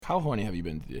How horny have you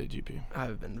been to the GP?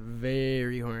 I've been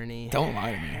very horny. Don't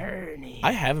lie to me. Horny.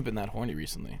 I haven't been that horny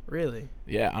recently. Really?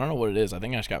 Yeah, I don't know what it is. I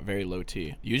think I just got very low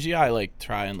T. Usually I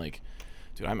try and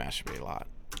dude, I masturbate a lot.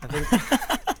 I think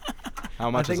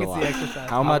How much I is think a it's lot? the exercise.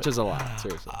 How much is a lot?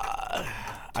 Seriously.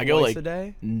 I go Twice a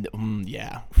day?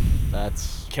 Yeah.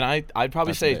 That's I'd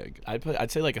probably That's say big.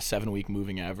 I'd say like a 7-week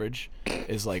moving average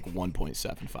is like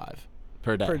 1.75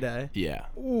 per day. Per day. Yeah.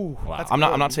 Ooh. Wow. That's I'm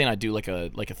not good. saying I do like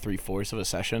a 3/4 of a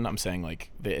session. I'm saying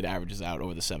it averages out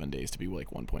over the 7 days to be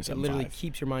like 1.75. It literally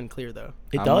keeps your mind clear, though.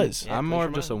 It does. Yeah, I'm close more your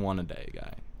of just a mind. 1 a day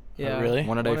guy. Yeah. really?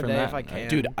 One a day from that. if I can.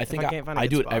 Dude, I think can't find a I good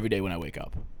do it spot. every day when I wake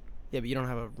up. Yeah, but you don't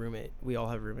have a roommate. We all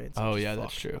have roommates. Oh which yeah, is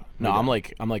that's fucked. true. No, I'm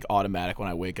like automatic when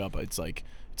I wake up. It's like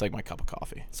my cup of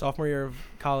coffee. Sophomore year of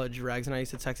college, Rags and I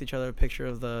used to text each other a picture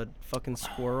of the fucking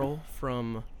squirrel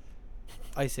from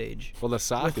Ice Age. Well, the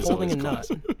sock With is holding always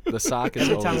a nut. close. The sock is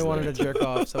Every always time we there. wanted to jerk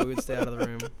off, so we would stay out of the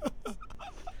room.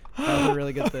 That was a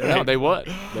really good thing. No, they would.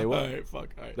 They would. Alright, fuck.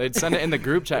 Alright. They'd send it in the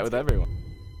group chat with everyone.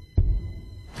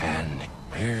 And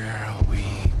here we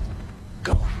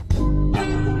go.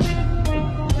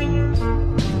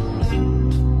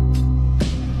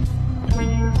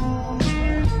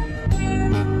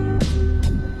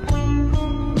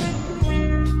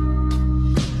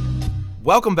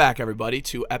 Welcome back, everybody,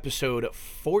 to episode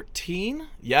 14.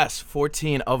 Yes,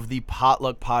 14 of the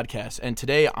Potluck podcast. And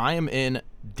today I am in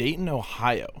Dayton,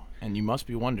 Ohio. And you must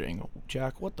be wondering,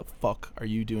 Jack, what the fuck are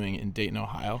you doing in Dayton,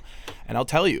 Ohio? And I'll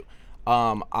tell you,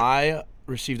 I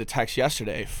received a text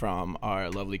yesterday from our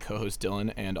lovely co-host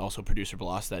Dylan and also producer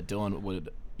Bloss that Dylan would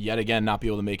yet again not be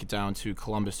able to make it down to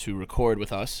Columbus to record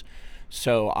with us.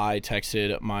 So I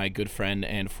texted my good friend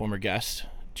and former guest,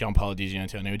 John Paulo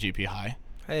DiGiantonio, GP Hi.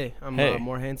 Hey, I'm Hey.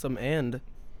 more handsome and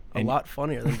a And- lot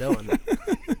funnier than Dylan.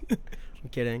 I'm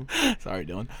kidding. Sorry,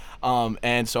 Dylan.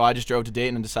 And so I just drove to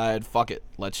Dayton and decided, fuck it,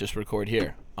 let's just record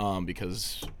here.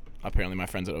 Because apparently my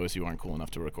friends at OSU aren't cool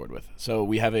enough to record with. So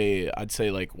we have I'd say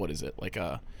what is it? Like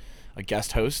a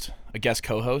guest host, a guest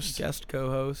co-host, Guest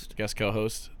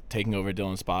co-host. taking over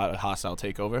Dylan's spot, a hostile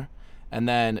takeover. And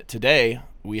then today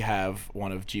we have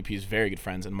one of GP's very good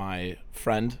friends and my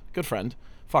good friend.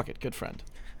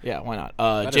 Yeah, why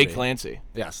not? Jake be. Clancy.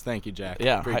 Yes, thank you, Jack.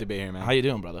 Yeah. Great to be here, man. How you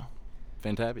doing, brother?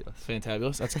 Fantabulous.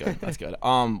 Fantabulous. That's good. That's good.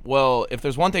 Well, if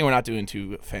there's one thing we're not doing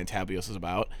too fantabulous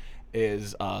about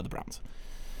is the Browns.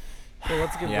 So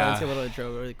let's give Yeah. Clancy a little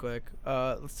intro really quick.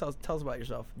 Let's tell us about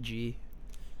yourself, G.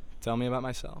 Tell me about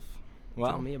myself.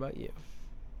 Well, Tell me about you.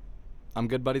 I'm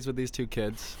good buddies with these two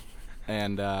kids,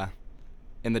 and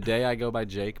in the day I go by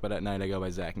Jake, but at night I go by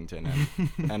Zackington,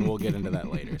 and we'll get into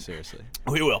that later. Seriously.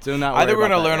 We will. Do not I think worry we're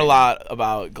going about to that learn a right lot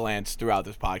about Glance throughout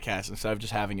this podcast instead of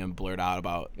just having him blurt out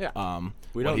about Yeah.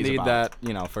 We what don't he's need about.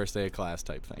 that, first day of class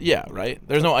type thing. Yeah, right?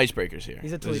 There's no icebreakers here.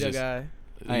 He's a This is Toledo just- guy.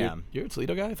 I You're- am. You're a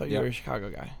Toledo guy? I thought you Yep. were a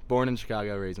Chicago guy. Born in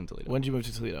Chicago, raised in Toledo. When did you move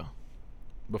to Toledo?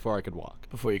 Before I could walk.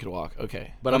 Before you could walk.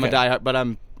 Okay. But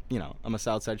okay. I'm a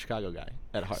Southside Chicago guy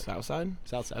at heart. Southside?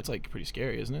 Southside. That's pretty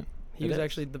scary, isn't it? He It was is.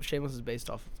 actually, the Shameless is based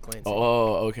off of Clancy.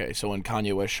 Oh, okay. So when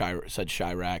Kanye West said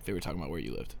Chirac, they were talking about where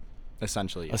you lived.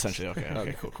 Essentially, yes. Essentially, okay.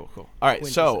 Okay. Cool. All right,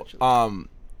 so Quintessentially.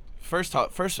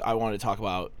 first I want to talk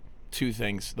about two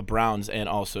things: the Browns and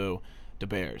also the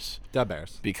Bears, The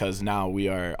Bears. because now we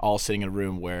are all sitting in a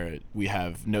room where we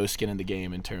have no skin in the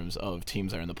game in terms of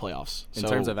teams that are in the playoffs. In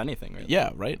terms of anything, really. Yeah,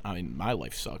 right. I mean, my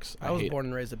life sucks. I was hate born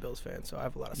and raised a Bills fan, so I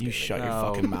have a lot of You skin in the shut game. your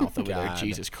Oh, fucking mouth over there, God.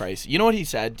 Jesus Christ! You know what he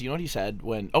said? Do you know what he said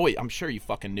when? Oh wait, I'm sure you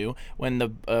fucking knew when the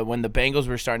Bengals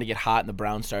were starting to get hot and the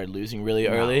Browns started losing really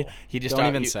early. He just Don't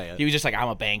started, even say it. He was just like, I'm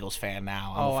a Bengals fan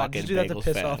now. I'm Oh, a I fucking just do that to Bengals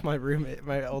piss fan. off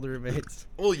my older roommates.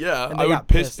 Well, yeah, And they I would got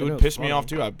piss. pissed, It and would it was piss me off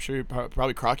funny. too. I'm sure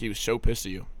probably Crocky was so pissed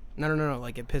at you. No.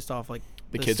 Like, it pissed off, like,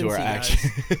 The kids who are Cincy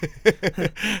actually.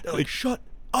 guys. They're like, shut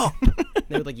up.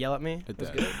 They would, like, yell at me. It was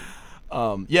does.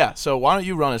 good. Yeah. So why don't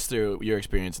you run us through your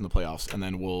experience in the playoffs, and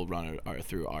then we'll run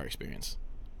through our experience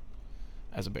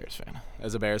as a Bears fan.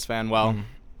 As a Bears fan, well, Mm-hmm.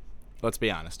 let's be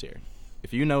honest here.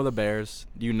 If you know the Bears,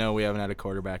 you know we haven't had a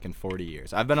quarterback in 40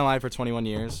 years. I've been alive for 21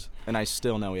 years, and I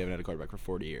still know we haven't had a quarterback for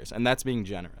 40 years. And that's being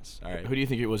generous, all right? Who do you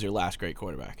think was your last great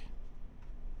quarterback?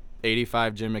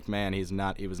 85 Jim McMahon,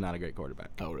 he was not a great quarterback.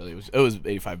 Oh, really? It was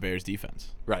 85 Bears defense.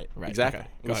 Right, Right, exactly. okay.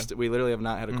 Go ahead. We literally have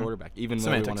not had a Mhm. quarterback, even when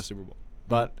we won a Semantics. Super Bowl.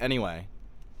 But anyway,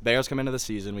 Bears come into the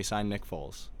season. We signed Nick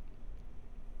Foles.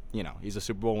 He's a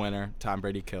Super Bowl winner, Tom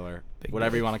Brady killer, Big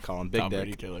whatever dick. you want to call him, big Tom dick.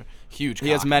 Brady killer. Huge. He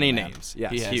has cock, many man. names.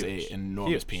 Yes, he has huge. an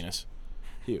enormous Huge. penis.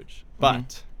 Huge. Mm-hmm.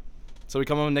 But so we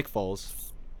come in with Nick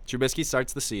Foles. Trubisky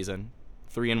starts the season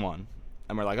 3-1,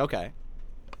 and we're like, okay,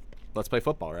 let's play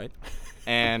football, right?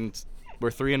 And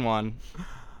we're 3-1.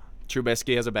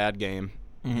 Trubisky has a bad game.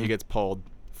 Mhm. He gets pulled.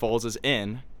 Foles is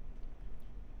in.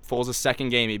 Foles' second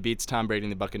game, he beats Tom Brady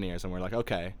and the Buccaneers, and we're like,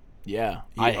 okay. Yeah,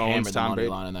 He I owns hammered the Tom money Brady.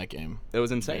 line in that game. It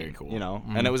was insane, Very cool. you know,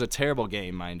 Mhm. and it was a terrible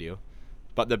game, mind you.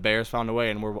 But the Bears found a way,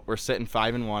 and we're sitting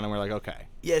 5-1, and we're like, okay.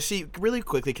 Yeah, see, really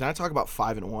quickly, can I talk about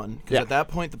 5-1? Because Yeah. at that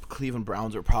point, the Cleveland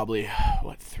Browns were probably,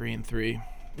 3-3,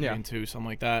 3-2, something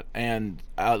like that. And,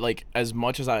 like, as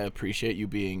much as I appreciate you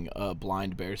being a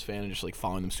blind Bears fan and just, like,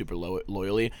 following them super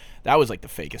loyally, that was, like, the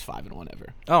fakest 5-1 ever.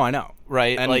 Oh, I know.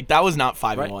 Right? And like, that was not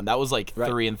 5-1. Right. That was, like, Right.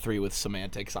 3-3 with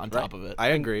semantics on top of it. I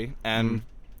agree, and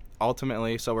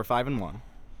ultimately, so we're 5-1.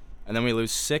 And then we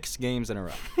lose 6 games in a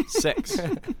row. 6.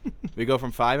 We go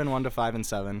from 5-1 to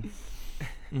 5-7.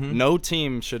 No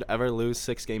team should ever lose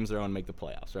 6 games in a row and make the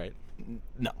playoffs, right?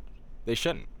 No. They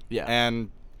shouldn't. Yeah. And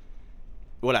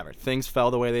whatever, things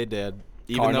fell the way they did.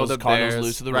 Even Cardinals- though the Cardinals Bears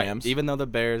lose to the right, Rams. even though the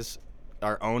Bears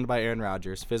are owned by Aaron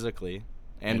Rodgers physically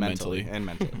and mentally.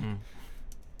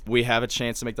 We have a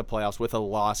chance to make the playoffs with a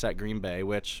loss at Green Bay,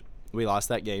 which we lost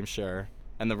that game, sure.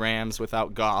 And the Rams,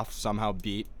 without Goff, somehow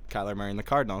beat Kyler Murray and the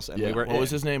Cardinals, and Yeah. we were What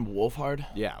was in. his name? Wolfhard?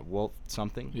 Yeah, Wolf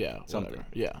something. Yeah, something. whatever.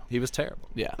 Yeah. He was terrible.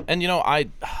 Yeah. And, you know, I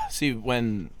see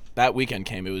when that weekend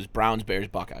came, it was Browns, Bears,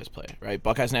 Buckeyes play, right?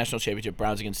 Buckeyes National Championship,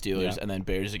 Browns against Steelers, Yeah. and then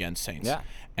Bears against Saints. Yeah.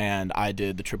 And I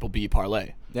did the triple B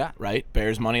parlay. Yeah. Right?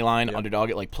 Bears money line, Yeah. underdog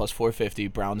at like plus 450,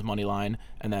 Browns money line,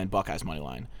 and then Buckeyes money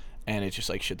line. And it's just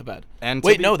like shit the bed. And to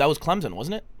Wait, be- no, that was Clemson,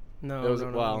 wasn't it? No, It was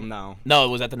no. well, no. No,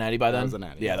 was that the Natty by then? That was the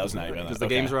Natty. Yeah, that was the Natty by then. Because the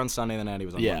Okay. games were on Sunday, the Natty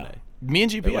was on Yeah. Monday. Me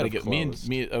and GP They had to would've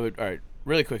get closed. all right,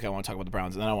 really quick. I want to talk about the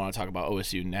Browns, and then I want to talk about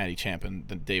OSU Natty Champ and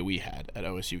the day we had at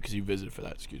OSU because you visited for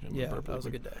that. Excuse me. I'm Yeah, gonna burp that was a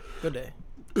real good day. Good day.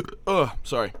 quick.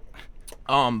 Sorry.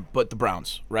 But the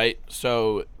Browns, right?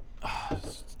 So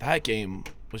that game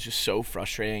was just so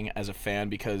frustrating as a fan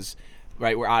because,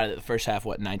 right, we're out of the first half.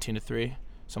 What, 19-3,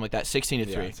 something like that. 16-3.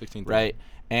 Yeah, 16-3. Right,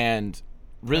 and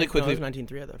really No, quickly. it was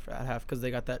 19-3 at half because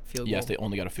they got that field goal. Yes, they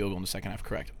only got a field goal in the second half,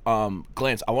 correct.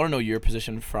 Glance, I want to know your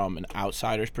position from an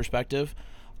outsider's perspective.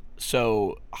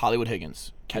 So Hollywood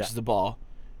Higgins catches Yeah. the ball,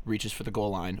 reaches for the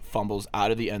goal line, fumbles out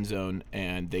of the end zone,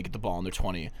 and they get the ball on their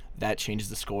 20. That changes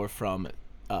the score from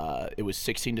it was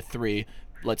 16-3.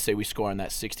 Let's say we score on that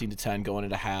 16-10 going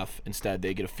into half. Instead,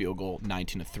 they get a field goal,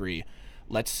 19-3.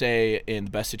 Let's say in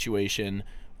the best situation,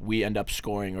 we end up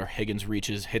scoring, or Higgins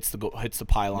hits the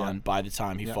pylon. Yeah. By the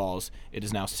time he Yeah. falls, it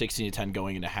is now 16-10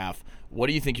 going into half. What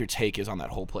do you think your take is on that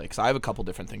whole play? Because I have a couple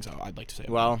different things I'd like to say.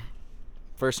 about Well,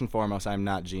 first and foremost, I'm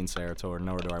not Gene Sarator,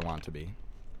 nor do I want to be.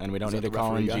 And we don't Is need that to the call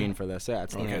him referee guy? Gene for this. Yeah,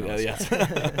 it's the Okay, analyst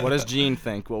yeah. guy. What does Gene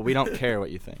think? Well, we don't care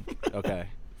what you think. Okay.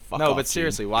 Fuck No, off, but Gene.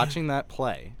 seriously, watching that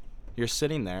play, you're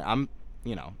sitting there. I'm,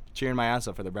 cheering my ass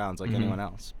off for the Browns like anyone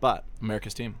else. But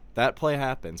America's team. that play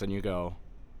happens, and you go,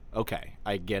 okay,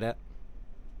 I get it.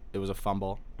 It was a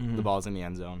fumble. The ball's in the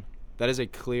end zone. That is a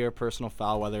clear personal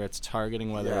foul, whether it's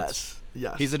targeting, whether it's...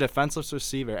 Yes. He's a defenseless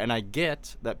receiver, and I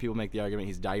get that people make the argument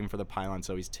he's diving for the pylon,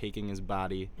 so he's taking his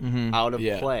body out of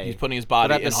play. He's putting his body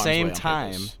But at in the harm's same way on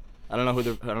time, purpose. I don't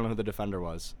know who the defender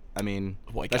was. I mean,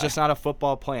 White that's guy. just not a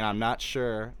football play, and I'm not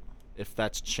sure if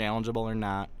that's challengeable or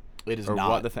not. It is or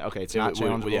not. What the okay, it's not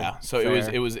challengeable. Yeah. So Fair.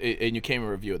 it was, and you can't even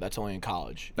review it. That's only in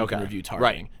college. You Okay. can review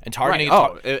targeting. Right. And targeting.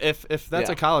 Right. is If that's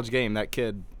Yeah. a college game, that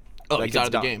kid. Oh, that he's kid's out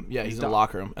of the done. game. Yeah, he's in the done.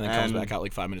 locker room, and then comes And- back out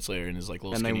like 5 minutes later in his like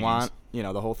little. And they skinny want,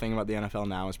 jeans. the whole thing about the NFL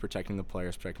now is protecting the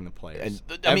players. And,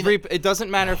 I mean, it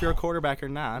doesn't matter if you're a quarterback or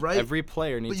not. Right. Every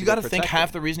player needs But you got got to to think protected.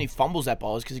 half the reason he fumbles that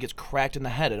ball is because he gets cracked in the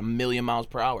head at 1,000,000 miles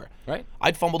per hour. Right.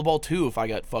 I'd fumble the ball too if I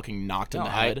got fucking knocked in No,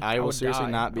 the head. I will would seriously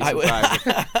die. not be I would-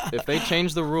 surprised if they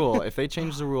change the rule. If they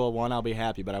change the rule, one, I'll be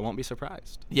happy, but I won't be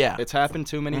surprised. Yeah. It's happened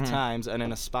too many times, and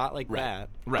in a spot like that,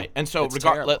 Right. And so It's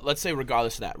terrible. let's say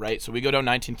regardless of that, right? So we go down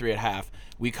 19-3 at half.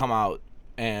 We come out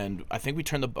and I think we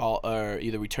turn the ball, or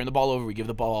either we turn the ball over, we give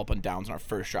the ball up on downs on our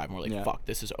first drive, and we're like, Yeah. fuck,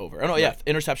 this is over. Oh, no, yeah, Right.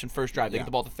 interception first drive. They Yeah. get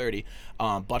the ball to 30.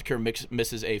 Butker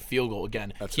misses a field goal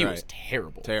again. That's he was right.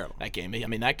 terrible. Terrible. That game. I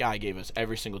mean, that guy gave us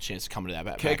every single chance to come into that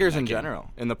back. kickers back in that game.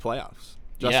 general in the playoffs.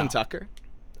 Justin Yeah. Tucker,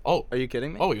 Oh, are you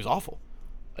kidding me? oh, he was awful.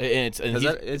 And he's Has he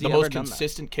the ever most done that?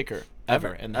 consistent kicker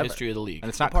ever in the Ever. history of the league. And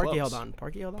it's not Parkey close. held on.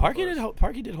 Parkey held on. Parkey for us. did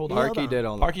hold on. Parkey did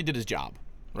hold on. Parkey did his job,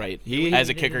 right? He- As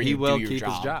a kicker, he you will do your keep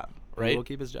his job. right? He will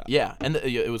keep his job. Yeah, and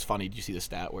it was funny. Did you see the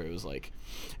stat where it was like,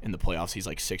 in the playoffs, he's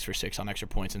like 6 for 6 on extra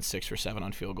points and 6 for 7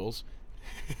 on field goals?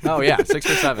 Oh yeah, 6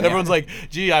 or 7. And everyone's like,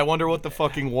 gee, I wonder what the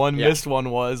fucking one Yeah. missed one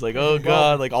was. Like, oh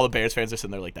god, like all the Bears fans are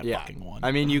sitting there like that yeah. fucking one.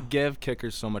 I mean, you give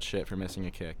kickers so much shit for missing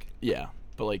a kick. Yeah,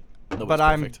 but like, Nobody's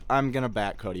But perfect. I'm gonna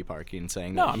back Cody Parkey and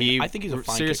saying No, that I mean, he I think he's a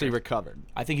fine seriously kicker. recovered.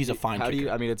 I think he's a fine How kicker. do you?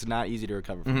 I mean, it's not easy to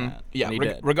recover from that. Yeah, and he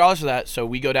did. regardless of that, so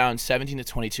we go down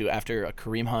 17-22 after a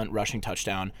Kareem Hunt rushing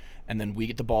touchdown, and then we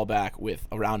get the ball back with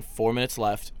around 4 minutes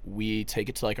left. We take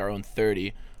it to like our own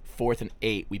 30, 4th and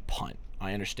 8, we punt.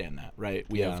 I understand that, right?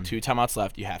 We have 2 timeouts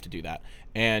left. You have to do that.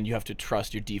 And you have to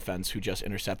trust your defense, who just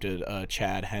intercepted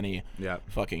Chad Henne. Yeah.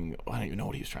 Fucking, I don't even know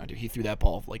what he was trying to do. He threw that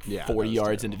ball like 40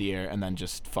 yards into the air and then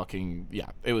just fucking,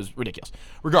 it was ridiculous.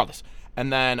 Regardless.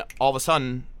 And then all of a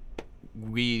sudden,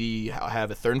 we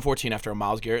have a 3rd and 14 after a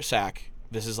Myles Garrett sack.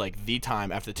 This is like the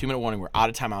time. After the 2-minute warning, we're out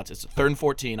of timeouts. It's 3rd and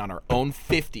 14 on our own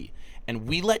 50. And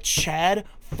we let Chad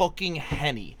fucking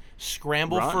Henne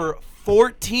scramble for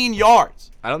 14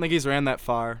 yards. I don't think he's ran that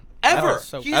far. Ever.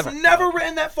 So He's ever. never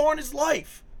ran that far in his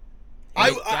life.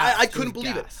 I gassed. couldn't He was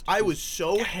believe it. gassed. I was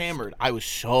so hammered. I was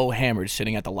so hammered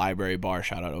sitting at the library bar.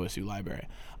 Shout out OSU Library.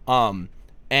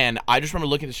 And I just remember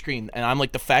looking at the screen, and I'm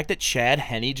like, the fact that Chad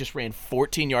Henne just ran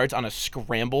 14 yards on a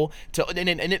scramble and he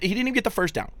didn't even get the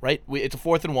first down, right? It's a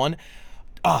 4th and 1.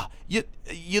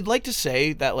 You'd like to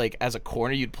say that, like, as a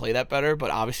corner you'd play that better,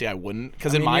 but obviously I wouldn't,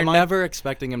 because in my you're mind, never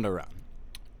expecting him to run.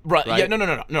 Right. Right?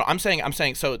 Yeah. No. I'm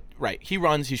saying. So right. He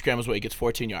runs. He scrambles away. He gets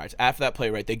 14 yards. After that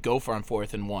play, right, they go for on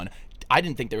 4th and 1. I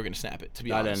didn't think they were going to snap it. To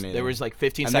be honest, didn't either. there was like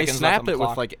 15 And seconds they snap left on the it clock.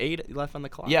 with like 8 left on the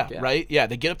clock. Yeah. Right. Yeah.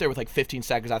 They get up there with like 15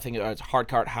 seconds. I think it's hard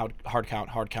count.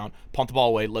 Pump the ball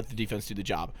away. Let the defense do the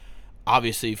job.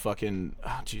 Obviously, fucking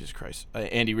Jesus Christ,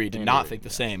 Andy Reid did not think the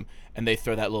same, and they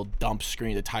throw that little dump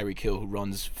screen to Tyreek Hill, who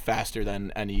runs faster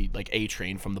than any like A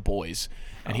Train from the boys,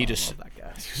 and he just Love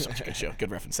that guy. such a good show, good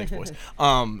reference, thanks boys.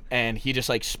 And he just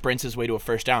like sprints his way to a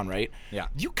first down, right? Yeah.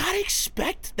 You gotta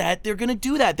expect that they're gonna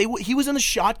do that. He was in the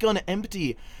shotgun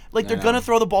empty. Like, they're gonna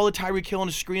throw the ball to Tyreek Hill on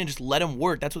a screen and just let him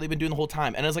work. That's what they've been doing the whole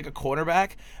time. And as like a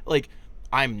cornerback, like,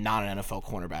 I'm not an NFL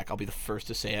cornerback. I'll be the first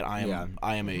to say it. I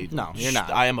am a No, you're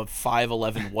not. I am a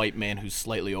 5'11" white man who's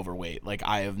slightly overweight. Like,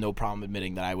 I have no problem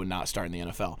admitting that I would not start in the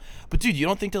NFL. But dude, you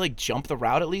don't think to like jump the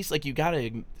route at least? Like, you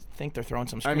gotta think they're throwing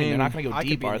some screen. They're not gonna go I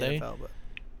deep, could be are in the they? NFL, but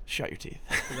Shut your teeth.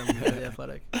 'cause I'm really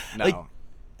athletic. No. Like,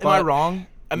 Am I wrong?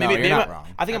 No, you're not wrong.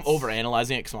 I think I'm That's-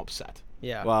 overanalyzing it because I'm upset.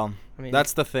 Yeah. Well, I mean,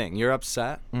 that's the thing. You're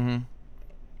upset. Mm-hmm.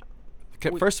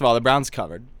 First of all, the Browns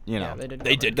covered. You know. yeah, they did.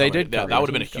 They cover. did. They cover did it. That cover it. would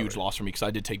have been a Teams huge covered. loss for me because I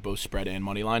did take both spread and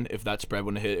money line. If that spread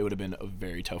wouldn't have hit, it would have been a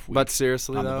very tough week. But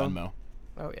seriously, on the though, Venmo.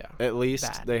 Oh yeah. at least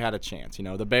Bad. they had a chance. You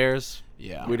know, the Bears.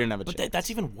 Yeah, We didn't have a but chance.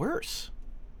 that's even worse.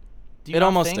 Do you It not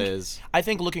almost think? is. I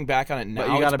think looking back on it you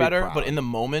now, it's gotta be better. proud. But in the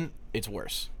moment, it's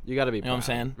worse. You got to be. You know what I'm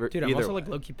saying? Dude, I'm Either also like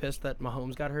way. low-key pissed that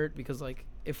Mahomes got hurt because like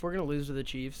if we're gonna lose to the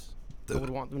Chiefs, I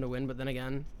would want them to win. But then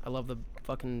again, I love the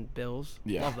fucking Bills.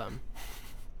 Yeah. Love them.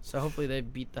 So hopefully they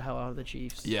beat the hell out of the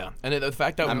Chiefs. Yeah, and the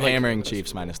fact that I'm like, hammering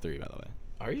Chiefs -3, by the way.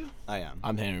 Are you? I am.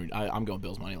 I'm hammering. I'm going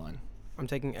Bills money line. I'm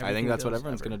taking. I think that's what Bills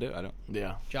everyone's ever. gonna do. I don't.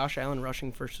 Yeah. Josh Allen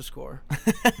rushing first to score.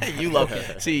 You love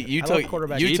it. See, you I love took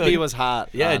quarterback. you GP took was hot.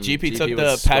 yeah. on- GP took the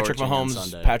was Patrick scorching on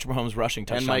Mahomes Sunday. rushing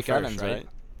touchdown and Mike first, Evans, right?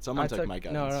 Someone took Mike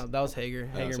No, Evans. no, that was Hager.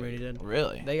 was Hager Hager. Mooney did.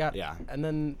 Really? They got. Yeah. And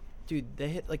then, dude, they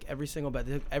hit like every single bet.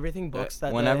 They took everything books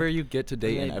that. Whenever day, you get to and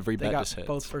Dayton, they, every they bet got just hits.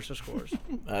 both first to scores.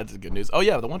 That's good news. Oh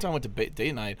yeah, the one time I went to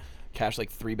Dayton, I cashed like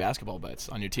 3 basketball bets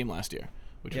on your team last year,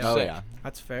 which is Yeah. Oh sick. yeah.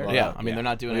 That's fair. Well, Yeah, I mean yeah. they're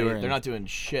not doing We were they're in- not doing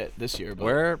shit this year. But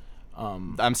We're.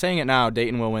 um, I'm saying it now.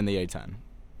 Dayton will win the A10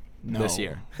 this no.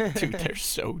 year. Dude, they're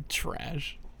so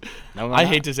trash. No, I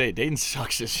hate to say it, Dayton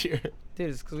sucks this year. Dude,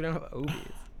 it's because we don't have Obi.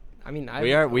 I mean, I.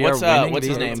 We are What's winning what's the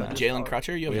his name? A10. Jalen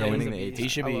Crutcher. You have We are him? winning the He A10.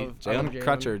 should I be. love Jalen Jalen.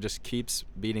 Crutcher just keeps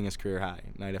beating his career high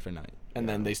night after night. And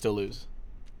then they still lose.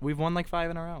 We've won like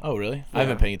 5 in a row. Oh really? I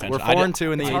haven't been paying attention. We're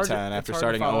 4-2 in the It's hard to- A10 it's after hard to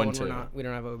starting follow 0-2. when we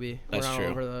don't have Obi. That's we're not true.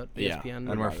 over the Yeah. ESPN And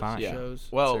we're Regardless, fine. Yeah. shows.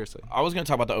 Well, Seriously. I was gonna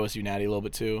talk about the OSU Natty a little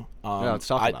bit too. Yeah, let's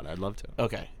talk I- about it. I'd love to.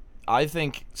 Okay. I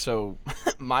think so.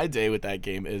 My day with that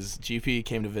game is GP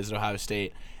came to visit Ohio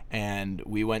State, and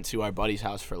we went to our buddy's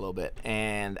house for a little bit.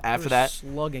 And after that,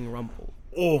 slugging Rumple.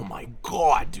 oh my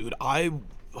god, dude! I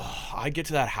get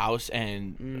to that house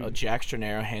and Jack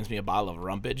Stranero hands me a bottle of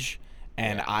Rumpage,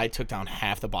 and I took down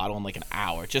half the bottle in like an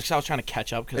hour just because I was trying to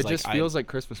catch up. Cause It just feels like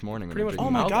Christmas morning. When Pretty you're much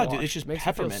Oh drinking my that. god, mouthwash. dude! It's just Makes you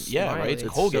feel peppermint. Yeah, right. It's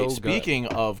smiley. Colgate. so good. Speaking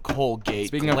of Colgate,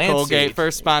 Speaking of Glancy- Colgate,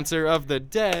 first sponsor of the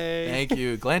day. Thank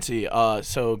you, Glancy.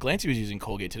 So Glancy was using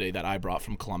Colgate today that I brought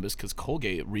from Columbus because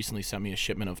Colgate recently sent me a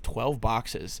shipment of 12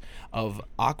 boxes of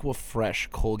Aqua Fresh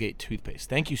Colgate toothpaste.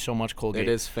 Thank you so much, Colgate.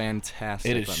 It is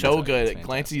fantastic. It is let me so tell you, good. it's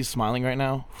fantastic. Glancy is smiling right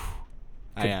now.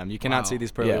 I am. You cannot see these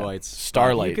pearly Yeah. whites.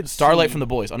 Starlight. You could Starlight see- from the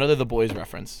boys. Another The Boys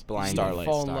reference. Blinding. Starlight.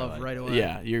 Fall in love Starlight. right away.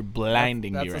 Yeah, you're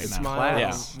blinding me That's right a now. smile. Yeah.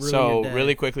 Ruin So your day.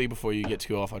 really quickly before you get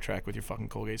too off our track with your fucking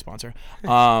Colgate sponsor,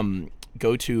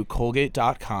 go to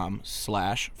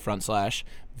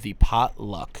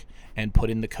colgate.com//thepotluck and put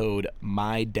in the code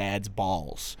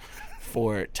MyDadsBalls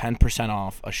for 10%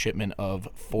 off a shipment of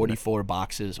 44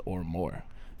 boxes or more.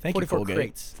 Thank you, 44 Colgate.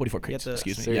 crates. 44 crates, to-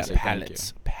 excuse me. Seriously, Yeah,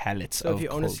 thank pallets So of if you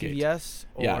own a Colgate. CVS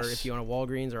or Yes. if you own a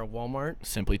Walgreens or a Walmart,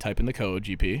 Simply type in the code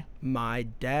GP. my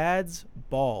dad's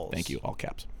balls. Thank you, all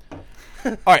caps.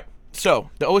 All right,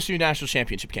 so the OSU National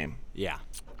Championship game. Yeah.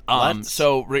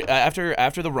 So after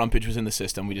the rumpage was in the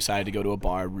system, we decided to go to a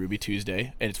bar, Ruby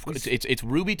Tuesday, and it's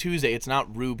Ruby Tuesday. It's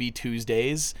not Ruby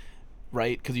Tuesdays,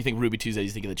 right? Because you think Ruby Tuesday, you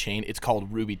think of the chain. It's called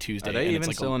Ruby Tuesday. Are they and even it's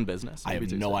like still in business? I have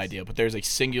Ruby no Tuesdays? idea, but there's a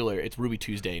singular. It's Ruby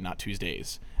Tuesday, not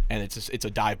Tuesdays, and it's a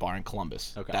dive bar in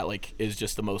Columbus. Okay. That like is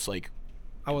just the most like.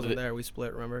 I wasn't there. We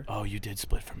split, remember? Oh, you did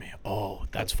split for me. Oh,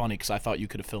 that's funny because I thought you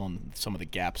could have filled in some of the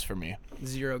gaps for me.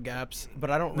 0 gaps. But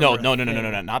I don't No, remember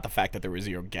no. Not the fact that there were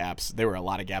 0 gaps. There were a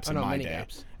lot of gaps Oh, in no, my many day.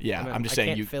 gaps. Yeah, I mean, I'm just I saying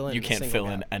can't you fill in a can't single fill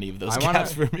in gap. any of those I wanna-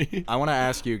 gaps for me. I want to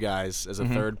ask you guys, as a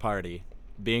third party,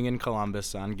 being in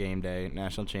Columbus on game day,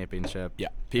 national championship. Yeah.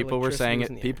 People were Electricity saying was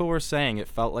in it. the air. People were saying it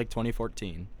felt like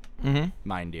 2014, Mm-hmm.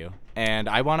 mind you. And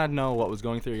I want to know what was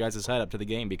going through your guys' head up to the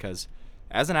game because,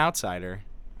 as an outsider,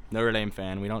 Notre Dame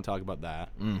fan, we don't talk about that.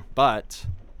 But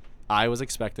I was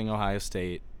expecting Ohio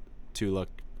State to look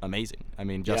amazing. I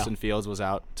mean, Justin Fields was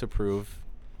out to prove,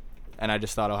 and I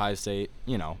just thought Ohio State,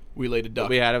 We laid a duck. what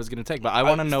we had it was going to take. But I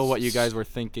want to know what you guys were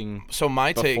thinking So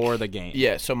my take before the game.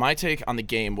 Yeah, so my take on the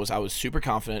game was I was super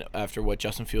confident after what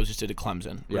Justin Fields just did at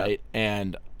Clemson, Yeah. right?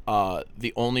 And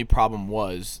the only problem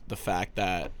was the fact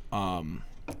that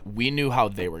we knew how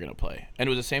they were going to play. And it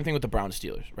was the same thing with the Browns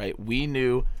Steelers, right? We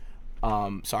knew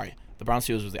the Browns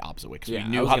Steelers was the opposite way because Yeah, we I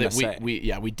knew was how gonna they,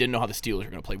 say. we didn't know how the Steelers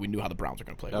were going to play. We knew how the Browns were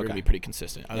going to play. We were going to Okay. be pretty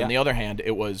consistent. Yeah. On the other hand,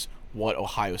 it was what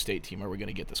Ohio State team are we going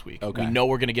to get this week? Okay. We know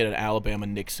we're going to get an Alabama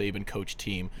Nick Saban coach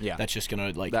team Yeah. that's just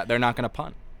going to like That they're not going to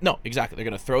punt. no, exactly. They're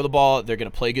going to throw the ball. They're going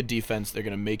to play good defense. They're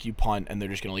going to make you punt, and they're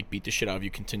just going to like beat the shit out of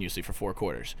you continuously for 4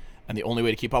 quarters. And the only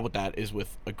way to keep up with that is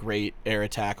with a great air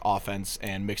attack offense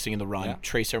and mixing in the run. Yeah.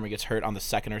 Trey Sermon gets hurt on the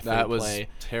second or third That was play,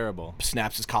 terrible.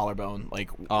 snaps his collarbone, like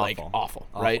Awful. awful,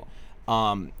 Awful. right?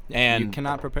 And You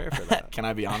cannot prepare for that. can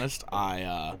I be honest?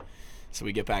 So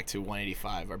we get back to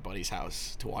 185, our buddy's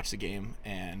house, to watch the game,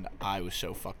 and I was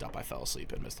so fucked up I fell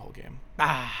asleep and missed the whole game.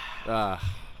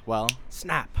 Well,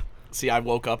 Snap. See, I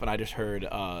woke up and I just heard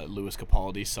Louis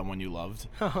Capaldi, "Someone You Loved,"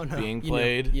 Oh, no. being You knew.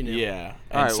 played. You knew. Yeah.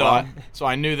 All And right, so well-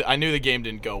 I knew the game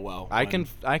didn't go well. I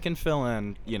when- can fill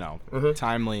in,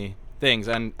 timely things,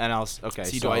 and I'll okay.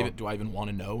 See, so, do I even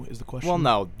want to know? Is the question? well,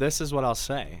 no, this is what I'll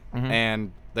say. Mm-hmm.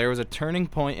 And there was a turning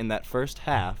point in that first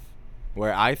half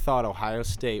where I thought Ohio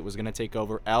State was going to take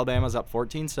over. Alabama's up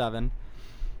 14-7.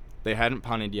 They hadn't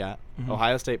punted yet. Mm-hmm.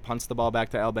 Ohio State punts the ball back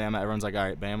to Alabama. Everyone's like, all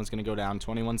right, Bama's going to go down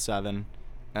 21-7,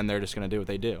 and they're just going to do what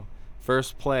they do.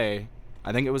 First play,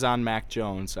 I think it was on Mac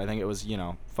Jones. I think it was,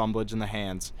 fumblage in the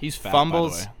hands. He's fat,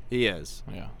 Fumbles, by the way. he is.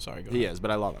 Yeah. Sorry. Go He ahead. is, but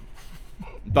I love him. You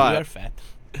But are fat.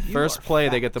 first are play,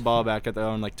 they fat. get the ball back at their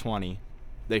own 20.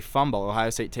 They fumble. Ohio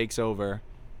State takes over,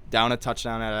 down a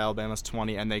touchdown at Alabama's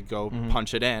 20, and they go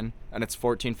punch it in, and it's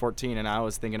 14-14. And I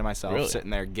was thinking to myself, Really?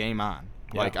 sitting there, game on.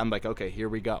 Yeah. I'm like, okay, here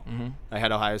we go. I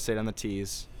had Ohio State on the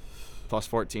tees, plus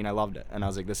 14. I loved it, and I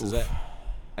was like, this is it.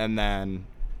 And then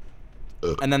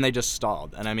they just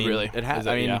stalled. And I mean, Really? it had. Is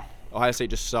that- I mean, yeah. Ohio State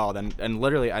just stalled, and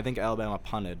literally, I think Alabama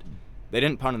punted. They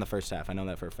didn't punt in the first half. I know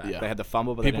that for a fact. Yeah. They had the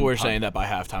fumble, but they People didn't were punt. saying that by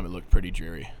halftime it looked pretty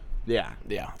dreary. Yeah.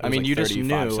 Yeah. It I was mean, like you just 35,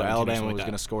 knew 17 or Alabama something was like going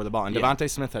to that. score the ball. And Yeah. Devontae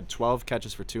Smith had 12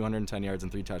 catches for 210 yards and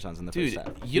 3 touchdowns in the Dude, first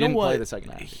half. you He know didn't what? play the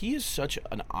second half. He is such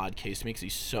an odd case to me because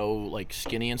he's so like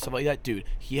skinny and stuff like that. Dude,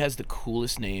 he has the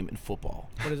coolest name in football.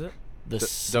 What is it?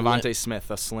 Devontae Smith,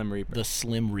 the Slim Reaper. The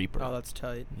Slim Reaper. Oh, that's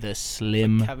tight. The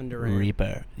Slim Kevin Durant.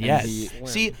 Reaper. Yes. he-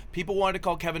 See, people wanted to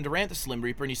call Kevin Durant the Slim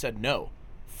Reaper, and he said no.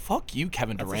 Fuck you,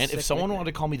 Kevin That's a Durant. If sick someone nickname.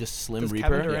 wanted to call me the Slim Does Reaper,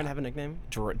 Kevin Durant have a nickname?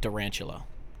 Durantula.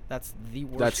 That's the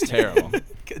worst. That's name. terrible.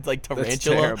 It's like That's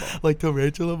tarantula, terrible. like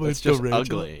tarantula, but It's it's just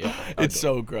tarantula. ugly. Yeah, ugly. It's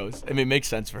so gross. I mean, it makes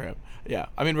sense for him. Yeah.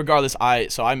 I mean, regardless, I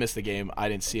missed the game. I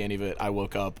didn't see any of it. I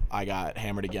woke up. I got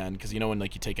hammered again because when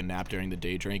like you take a nap during the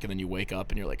day drink and then you wake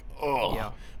up and you're like, oh,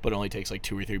 Yeah. but it only takes like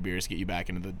 2 or 3 beers to get you back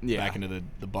into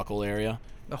the buckle area.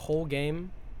 The whole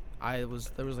game, there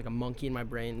was like a monkey in my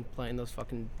brain playing those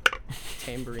fucking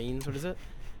tambourines. What is it?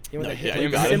 You know, when they hit you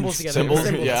like got it. cymbals together.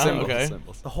 Cymbals? Yeah, Symbols, okay.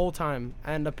 symbols. The whole time,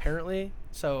 and apparently,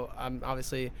 so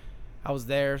obviously, I was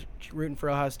there rooting for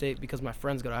Ohio State because my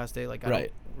friends go to Ohio State. Like, I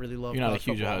Right. don't really love. You're not a college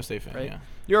huge football, Ohio State fan, right? yeah.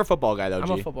 You're a football guy, though, I'm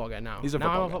G. a football guy now. He's a now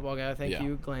I'm football a guy. football guy. Thank Yeah.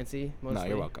 you, Glancy. Mostly. No,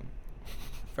 you're welcome.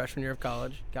 Freshman year of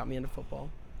college got me into football.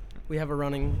 We have a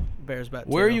running Bears bet.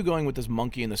 Where are too. you going with this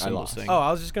monkey and the symbols lost. thing? Oh, I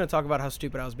was just gonna talk about how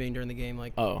stupid I was being during the game.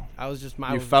 Like, Oh. I was just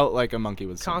You felt like a monkey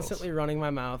with symbols. constantly running my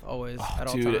mouth always at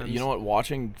all Dude, times. you know what?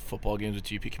 Watching football games with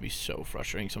GP can be so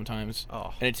frustrating sometimes.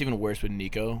 Oh. And it's even worse with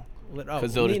Nico.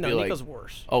 Because they'll just be like, Nico's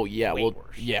worse. Oh yeah, Way well,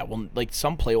 worse. yeah, well, like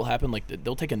some play will happen. Like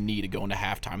they'll take a knee to go into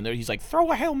halftime, and he's like, "Throw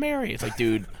a Hail Mary." It's like,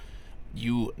 dude,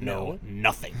 you know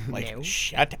nothing. Like, No.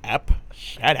 shut up,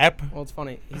 shut up. Well, it's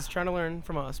funny. He's trying to learn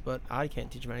from us, but I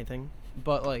can't teach him anything.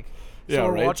 But like, Yeah, so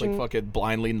we're right. watching. It's like fucking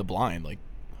blind leading the blind. Like,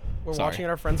 We're sorry. watching at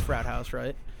our friend's frat house,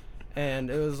 right? And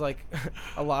it was like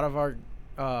a lot of our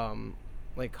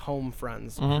like home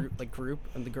friends group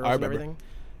and the girls and remember. everything.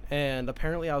 And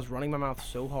apparently I was running my mouth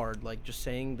so hard, like just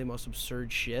saying the most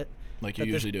absurd shit. like you that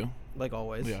usually do. Like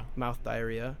always. Yeah. Mouth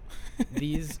diarrhea.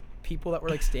 These people that were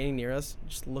like standing near us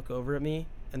just look over at me,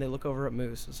 and they look over at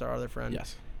Moose, it's our other friend.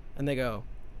 Yes. And they go,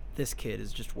 "This kid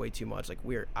is just way too much. Like,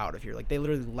 we're out of here." Like, they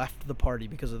literally left the party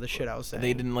because of the shit I was saying.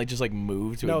 They didn't like just like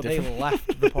move to No, a different. they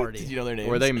left the party. Did you know their names?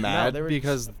 Were they No, mad they were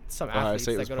because some Ohio athletes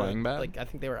State that was go to, playing bad? Like, I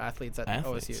think they were athletes at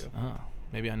athletes? OSU. Oh,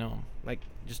 maybe I know them. Like,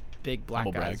 just big black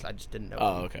Humble guys. brag. I just didn't know.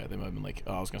 Oh, them. okay. They might have been like.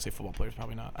 Oh, I was gonna say football players.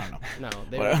 Probably not. I don't know. No,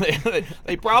 they But were.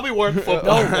 they probably weren't football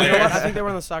No, you know what? players. I think they were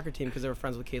on the soccer team because they were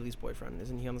friends with Kaylee's boyfriend.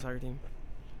 Isn't he on the soccer team?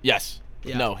 Yes.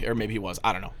 Yeah. No, or maybe he was.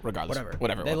 I don't know. Regardless.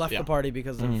 Whatever. They it was. left yeah. the party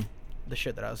because of the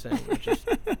shit that I was saying. Which is,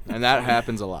 And that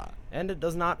happens a lot. and it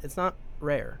does not. It's not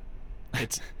rare.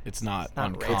 It's not not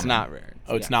uncommon. rare. It's not rare.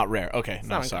 Oh, it's Yeah. not rare. Okay, no,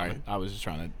 not sorry. uncommon. I was just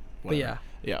trying to. But Whatever. yeah.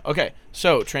 Yeah. Okay.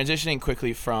 So transitioning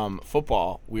quickly from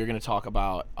football, we're going to talk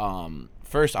about.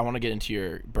 First, I want to get into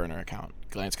your burner account,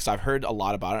 Glance, because I've heard a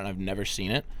lot about it and I've never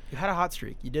seen it. You had a hot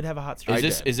streak. You did have a hot streak.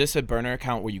 Is this a burner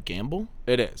account where you gamble?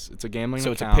 It is. It's a gambling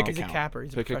So it's a account. pick He's a account. capper.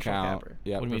 He's a Pick professional account. capper.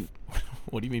 Yeah. What do you mean?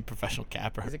 What do you mean professional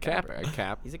capper? He's a Capper. capper. A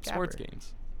cap. He's a Sports capper.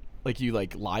 games. Like you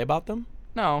like lie about them?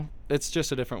 No, it's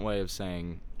just a different way of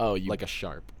saying Oh, you like a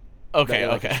sharp. okay?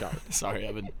 like a Okay. shark. Sorry,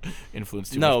 I've been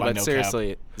influenced too No, much by but no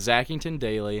seriously, Zackington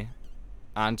Daily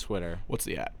on Twitter Cap. What's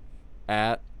the at?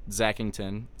 at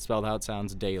Zackington, spelled how it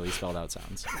sounds, Daily, spelled how it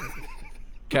sounds.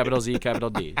 Capital Z, capital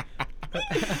D.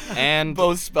 And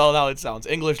Both spelled how it sounds.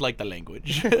 English like the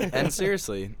language. and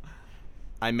seriously,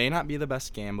 I may not be the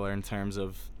best gambler in terms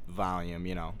of volume.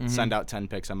 You know, send out 10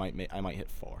 picks, I might hit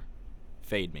 4.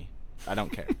 Fade me, I don't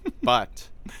care. But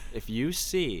if you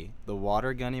see the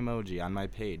water gun emoji on my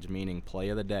page, meaning play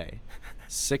of the day,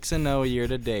 6-0 year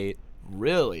to date.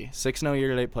 Really? 6-0 year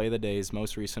to date play of the days.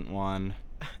 Most recent one.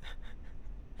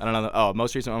 I don't know.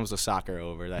 Most recent one was a soccer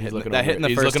over that hit in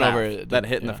the first half. That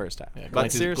hit in the first half. Yeah,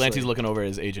 But seriously, Glancy's looking over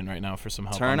his agent right now for some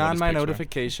help. turn what on his my picks were.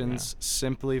 notifications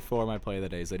simply for my play of the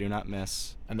days. They do not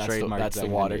miss. And that's Trademark the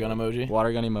water gun emoji?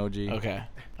 Water gun emoji. Okay.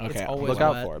 Okay. always Look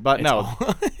wet. out for it. But no,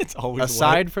 It's always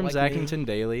aside from Like me. Zackington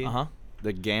Daily, Uh-huh.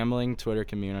 the gambling Twitter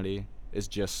community is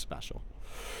just special.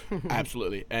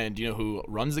 Absolutely. And do you know who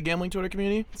runs the gambling Twitter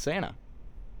community? Santa.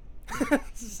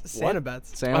 Santa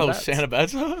bets. Santa bets. Santa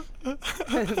Bets.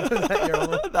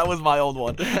 That was my old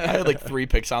one. I had like 3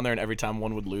 picks on there, and every time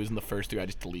one would lose in the first 2, I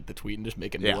just delete the tweet and just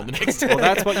make a new one the next day. Well,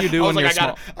 that's what you do I was when like, you're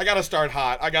small. I gotta start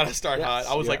hot.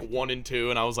 I was Yeah. like 1 and 2,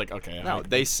 and I was like, okay. No,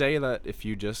 they say that if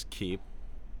you just keep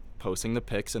posting the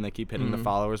picks and they keep hitting, the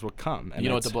followers will come. And you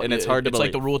know what and it's hard to It's believe.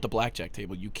 like the rule at the blackjack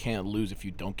table. You can't lose if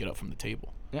you don't get up from the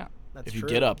table. Yeah. That's If true. you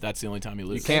get up, that's the only time you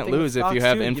lose. You can't Same thing with lose if you stocks,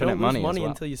 have too. infinite you don't money lose as money well.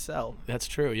 until you sell. That's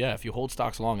true. Yeah, if you hold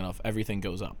stocks long enough, everything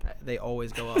goes up. They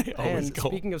always go up. They always And go up.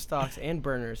 speaking of stocks and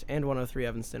burners and 103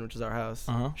 Evanston, which is our house.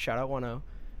 Uh-huh. Shout out 10.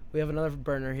 We have another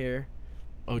burner here.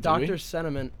 Oh, do Dr. we?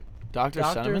 Sentiment. Dr.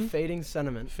 Sentiment? Fading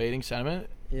Sentiment. Fading Sentiment?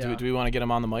 Yeah. Do we want to get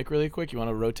him on the mic really quick? You want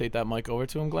to rotate that mic over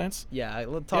to him, Glance? Yeah,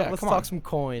 let's Yeah, talk come on. some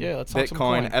coin. Yeah, let's talk some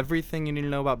Bitcoin, coin. everything you need to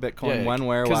know about Bitcoin, Yeah, when,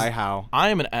 where, 'cause why, how. I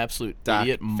am an absolute Doc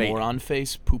idiot, Fading. moron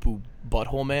face, poo-poo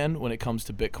butthole man when it comes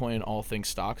to Bitcoin and all things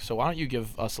stock. So why don't you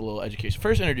give us a little education?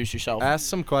 First, introduce yourself. Ask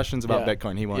some questions about Yeah.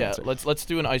 Bitcoin. He won't Yeah, answer. let's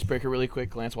do an icebreaker really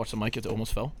quick. Glance, watch the mic. It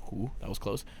almost fell. Ooh, that was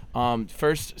close.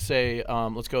 First, say,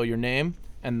 let's go your name,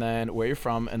 and then where you're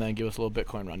from, and then give us a little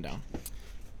Bitcoin rundown.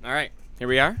 All right, here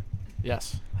we are.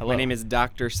 Yes. Hello. My name is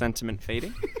Dr. Sentiment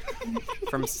Fading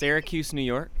from Syracuse, New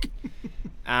York.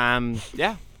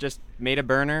 Yeah, just made a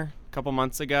burner a couple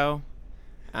months ago.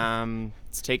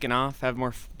 It's taken off. Have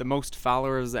the most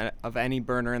followers of any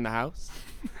burner in the house.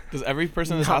 Does every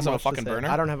person in this Not house have a much to fucking say. burner?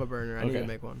 I don't have a burner. I need Okay. to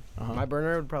make one. Uh-huh. My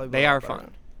burner would probably. They blow are up by fun.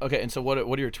 now. Okay, and so what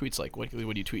are your tweets like? What do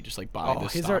you tweet? Just like buy Oh,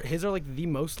 this his stock? are like the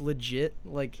most legit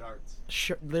like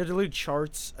literally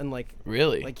charts and like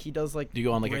Really? he does like. Do you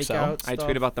go on, like, Excel? breakout I stuff.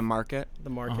 tweet about the market.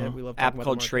 the market. Uh-huh. We love App talking about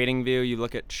called the market. TradingView. You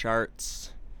look at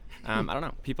charts. I don't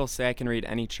know. People say I can read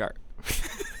any chart.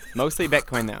 Mostly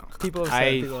Bitcoin though. People have said.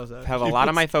 I People have said. have a lot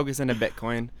of my focus into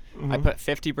Bitcoin. I put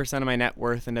 50% of my net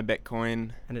worth into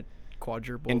Bitcoin And it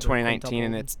quadrupled in or 2019,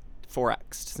 and quintupled. it's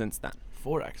 4x'd since then.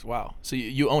 4x. Wow. So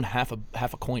you own half a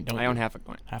coin, don't you? I own half a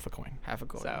coin. Half a coin. half a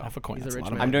coin. So- Half a coin. He's a That's a rich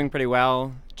lot of man. I'm doing pretty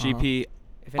well. GP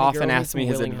If any often girl asks me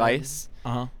needs his some willing advice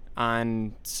Uh-huh.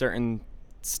 on certain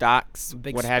stocks,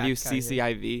 Big what have you. SPAC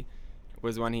guy here. CCIV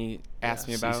was one he asked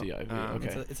me about. CCIV.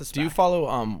 Okay. It's a Do you SPAC.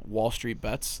 follow Wall Street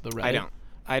Bets, the Reddit?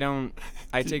 I don't.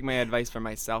 I take my advice from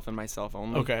myself and myself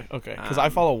only. Okay. Because I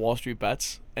Um, follow Wall Street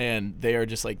Bets, and they are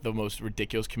just like the most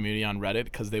ridiculous community on Reddit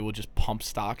because they will just pump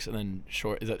stocks and then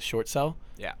short. Is that short sell?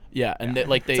 Yeah. Yeah, and Yeah. they,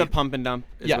 like they. It's a pump and dump.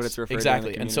 Is Yes, what it's referred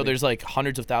exactly. to in And the so community. there's like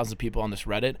hundreds of thousands of people on this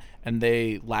Reddit, and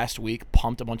they last week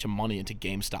pumped a bunch of money into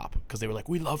GameStop because they were like,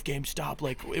 "We love GameStop,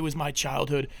 like it was my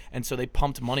childhood." And so they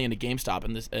pumped money into GameStop,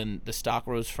 and the stock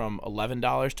rose from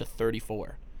 $11 to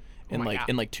 $34 in my God.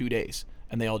 in like 2 days,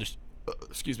 and they all just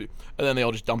excuse me, and then they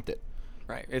all just dumped it.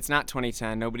 Right. It's not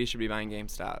 2010. Nobody should be buying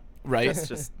GameStop. Right? That's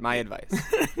just my advice.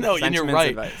 No, and you're Sentiment's right.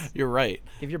 advice. You're right.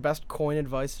 Give your best coin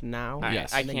advice now. All right,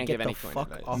 Yes. I and then can't get give any the coin fuck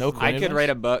advice. off No of coin I it. advice? could write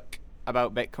a book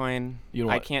about Bitcoin. You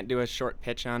know I what? can't do a short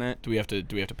pitch on it. Do we have to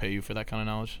pay you for that kind of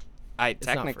knowledge? not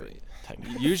Technically.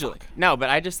 Technically. Usually. No, but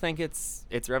I just think it's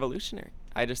revolutionary.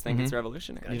 I just think it's Mhm.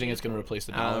 revolutionary. You think it's going to replace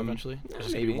the dollar eventually? Yeah, It's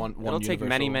just gonna be maybe. one It'll take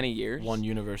many, universal- many years. One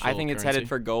universal. I think it's currency? headed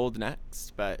for gold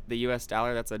next, but the U.S.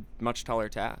 dollar, that's a much taller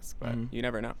task. But Mhm. you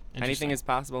never know. Interesting. Anything is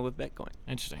possible with Bitcoin.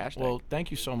 Interesting. Hashtag. Well, thank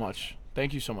you so much.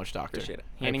 Thank you so much, Doctor. Appreciate it.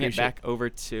 I Handing it appreciate- back over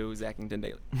to Zackington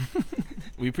Daily.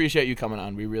 We appreciate you coming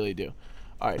on. We really do.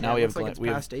 All right, now Yeah, we it have looks like Glenn. it's We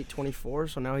have past 8:24,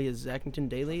 so now he is Zackington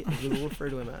Daily, as we will refer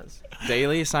to him as.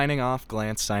 Daily signing off,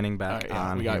 Glance signing all back right, yeah,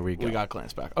 on. Here we go. We got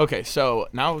Glance back. Okay, so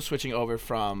now switching over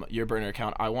from your burner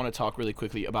account, I want to talk really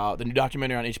quickly about the new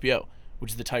documentary on HBO,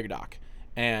 which is the Tiger Doc.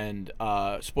 And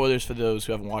spoilers for those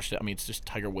who haven't watched it. I mean, it's just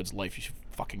Tiger Woods' life. You should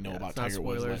fucking know Yeah, about it's not Tiger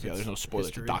Woods' spoilers, life. Yeah, it's there's no spoilers.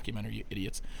 It's a history. documentary, you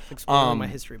idiots. Exploring my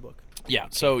Um, history book. Yeah,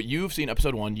 so you've seen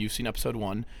episode 1. You've seen episode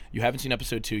 1. You haven't seen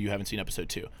episode 2. You haven't seen episode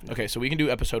 2. Okay, so we can do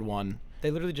episode 1.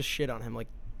 They literally just shit on him. Like,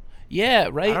 Yeah,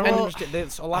 right. I don't And- understand.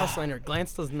 There's a lot of slander.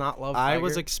 Glance does not love I Tiger.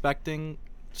 was expecting,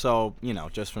 so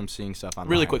just from seeing stuff online.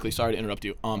 Really quickly, sorry to interrupt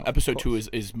you. Episode course.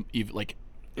 2 is like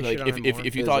They like shit on if him if, more.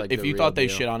 if you Is thought like if the you real thought they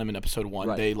deal. shit on him in episode 1,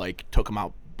 Right. they like took him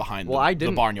out behind Well, the, I the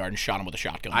didn't- barnyard and shot him with a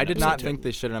shotgun. I in did episode not 2. think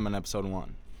they shit him in episode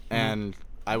 1. And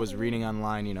I was reading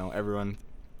online, everyone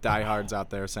diehards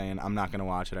out there saying, I'm not going to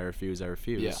watch it. I refuse.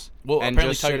 Yeah. Well, and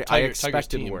apparently just Tiger, shit- I Tiger's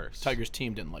expected team, worse. Tiger's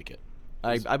team didn't like it.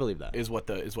 I believe that. Is what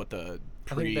the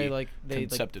I think they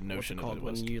concepted what's notion it of called it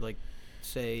was. when you like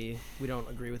say we don't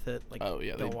agree with it. Like, Oh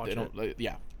yeah, don't watch they it. don't. Like,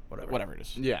 yeah, whatever it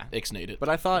is. Yeah. Ixnayed it. But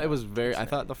I thought it was I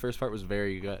thought the first part was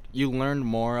very good. You learned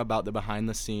more about the behind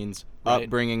the scenes Right.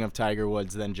 upbringing of Tiger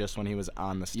Woods than just when he was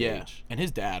on the stage. yeah, and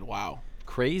his dad. Wow.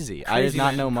 Crazy. I did Crazy not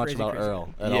man. know much Crazy, about crazy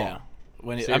Earl man. at Yeah. all.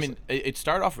 When I Seriously. mean, it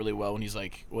started off really well when he's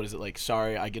like, "What is it like?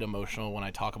 Sorry, I get emotional when I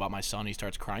talk about my son." He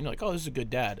starts crying. You're like, "Oh, this is a good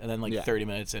dad." And then like Yeah. 30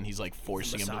 minutes, and he's like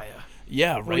forcing him. To, Messiah.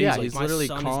 yeah, right. Well, yeah, like, he's "My literally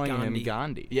son is calling him Gandhi."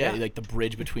 Gandhi. yeah, like the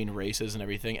bridge between races and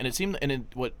everything. And it seemed,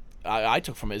 what I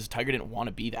took from it is Tiger didn't want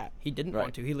to be that. He didn't Right.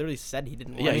 want to. He literally said he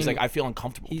didn't want Yeah, to. he's like, I feel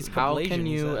uncomfortable. He's How Malaysian, can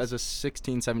he you, says. as a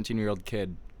 16, 17-year-old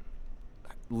kid,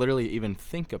 literally even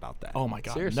think about that? Oh my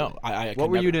God, Seriously. no, I What could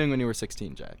were you never. doing when you were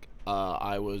 16, Jack?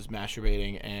 I was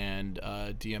masturbating and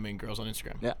DMing girls on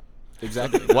Instagram. Yeah,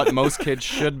 exactly. What most kids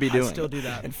should be I doing. still do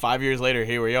that. And 5 years later,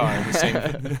 here we are. The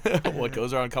same. What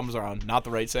goes around comes around. Not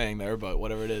the right saying there, but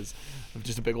whatever it is,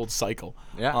 just a big old cycle.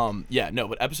 Yeah. Yeah. No,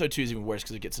 but episode 2 is even worse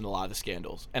because it gets into a lot of the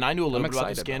scandals. And I knew a little bit about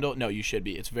the excited, scandal. No, you should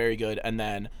be. It's very good. And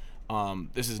then,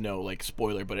 this is no like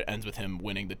spoiler, but it ends with him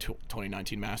winning the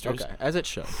 2019 Masters. Okay, as it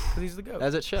should. 'Cause he's the goat.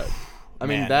 As it should. I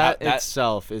mean, Man, that that-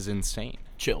 itself is insane.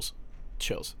 Chills.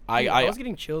 Dude, I I was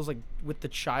getting chills like with the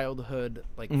childhood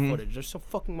footage. There's so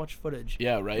fucking much footage.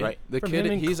 yeah. Right. Right. The From kid,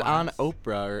 him in he's on class.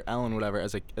 Oprah or Ellen, whatever,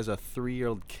 as a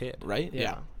 3-year-old kid. Right.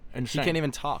 Yeah. And He can't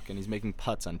even talk, and he's making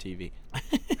putts on TV.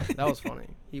 That was funny.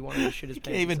 He wanted to shit his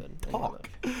pants. Can't even he said. I know talk.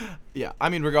 that. Yeah, I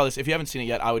mean, regardless, if you havened seen it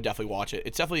yet, I would definitely watch it.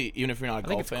 It's definitely, even if you're not a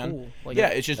I think golf it's fan. cool. Like, yeah,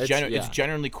 it's just It's- it's yeah.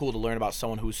 genuinely cool to learn about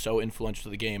someone who's so influential to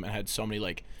the game and had so many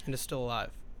like. And is still alive.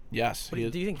 Yes, But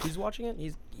do you think he's watching it?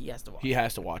 He has to watch. he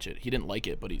has to watch it. He didn't like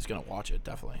it, but he's gonna watch it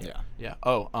definitely. Yeah. Yeah.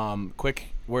 Oh,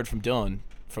 quick word from Dylan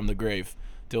from the grave.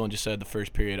 Dylan just said the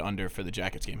first period under for the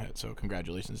Jackets game hit. So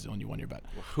congratulations, Dylan. You won your bet.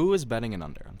 Who is betting an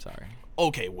under? I'm sorry.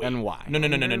 Okay, wait. And why? No.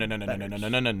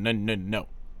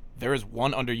 There is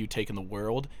one under you take in the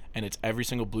world, and it's every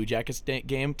single Blue Jackets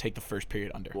game. Take the first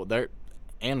period under. Well, they're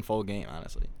and full game,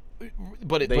 honestly.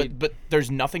 But They- but there's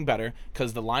nothing better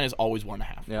because the line is always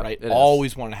 1.5, Yep, right? it is.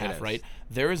 Always 1.5, It is. right?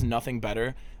 There is nothing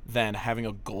better than having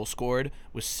a goal scored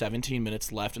with 17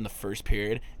 minutes left in the first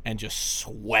period and just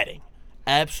sweating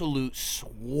absolute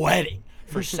sweating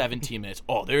for 17 minutes.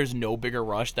 Oh, there's no bigger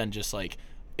rush than just like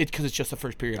it's because it's just the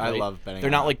first period. I right? love betting. They're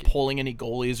on not like hockey. pulling any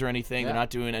goalies or anything. Yeah. They're not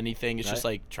doing anything. It's just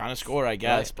Right. like trying to score, I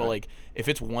guess. Right, But right. like if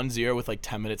it's 1-0 with like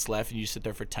 10 minutes left and you sit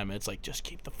there for 10 minutes, like just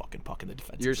keep the fucking puck in the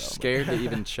defensive You're zone. scared to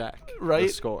even check Right?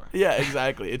 the score. Yeah,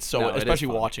 exactly. It's so No, it is especially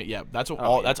fun. watching it. Yeah, that's what Oh,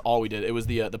 all. yeah. That's all we did. It was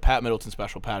the Pat Middleton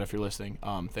special. Pat, if you're listening,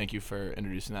 thank you for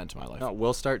introducing that into my life. No,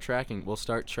 we'll start tracking. We'll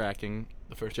start tracking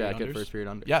The first period jacket unders? first period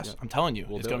under. Yes, Yeah. I'm telling you,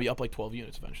 We'll it's do gonna it. be up like 12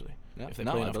 units eventually. Yeah. If they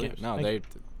No, play I enough believe games. it. No, Thank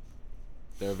you.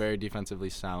 they're a very defensively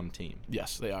sound team.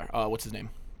 Yes, they are. What's his name?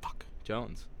 Fuck.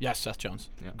 Jones. Yes, Seth Jones.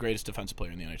 Yeah. Greatest defensive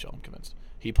player in the NHL, I'm convinced.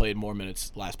 He played more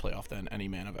minutes last playoff than any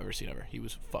man I've ever seen ever. He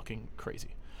was fucking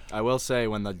crazy. I will say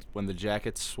when the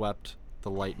Jackets swept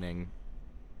the Lightning,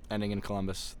 ending in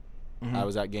Columbus, Mm-hmm. I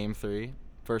was at Game 3.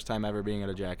 First time ever being at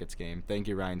a Jackets game. Thank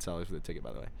you, Ryan Sellers, for the ticket,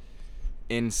 by the way.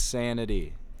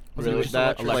 Insanity. Really?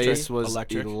 That Electric? place was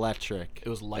Electric? electric. It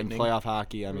was lightning? In playoff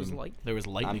hockey, I It was mean, like There was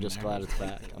lightning I'm just there. glad it's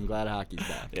back. I'm glad hockey's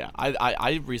back. Yeah,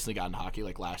 I recently got into hockey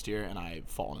like last year, and I've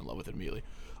fallen in love with it immediately.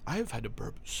 I have had to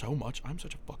burp so much. I'm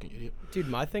such a fucking idiot. dude.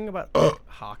 My thing about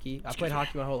hockey, I played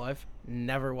hockey my whole life.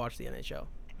 Never watched the NHL.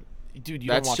 Dude, you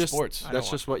That's don't watch just sports. I don't that's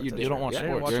watch just what you sports. do. You don't watch Yeah, I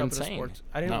didn't watch You're up in insane. sports.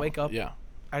 I didn't No, wake up. Yeah.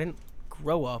 I didn't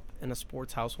grow up in a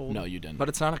sports household. No, you didn't. But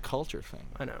it's not a culture thing.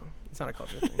 I know it's not a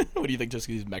culture thing. what do you think? Just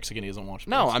because he's Mexican, he doesn't watch sports?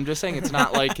 No, I'm just saying it's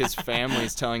not like his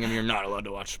family's telling him you're not allowed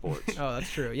to watch sports. Oh, that's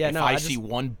true. Yeah, If no. I just, see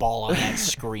one ball on that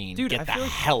screen, Dude, get I the feel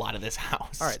like- hell out of this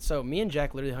house. All right, so me and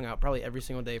Jack literally hung out probably every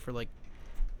single day for like,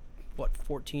 what,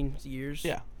 14 years?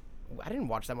 Yeah. I didn't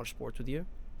watch that much sports with you.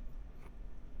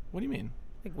 What do you mean?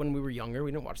 Like when we were younger,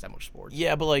 we didn't watch that much sports.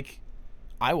 Yeah, but like,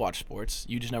 I watch sports.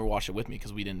 You just never watched it with me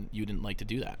because you didn't like to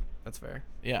do that. That's fair.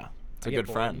 Yeah. It's I a get good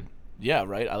bored. friend. Yeah,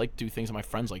 right. I like to do things that my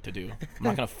friends like to do. I'm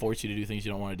not gonna force you to do things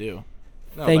you don't want to do.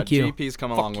 No, Thank but you. GP's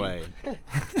come a Fuck long you. way.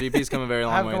 GP's come a very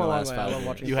long I've way in come the a long last way. I 5 love years.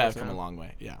 watching You have come a long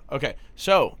way. Yeah. Okay.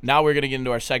 So now we're gonna get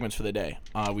into our segments for the day.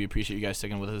 We appreciate you guys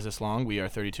sticking with us this long. We are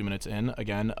 32 minutes in.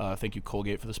 Again, thank you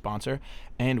Colgate for the sponsor,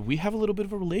 and we have a little bit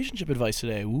of a relationship advice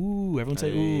today. Ooh, everyone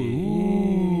say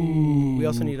ooh. We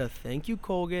also need a thank you,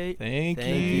 Colgate. Thank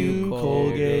Thank you, you,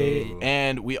 Colgate. Colgate.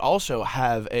 And we also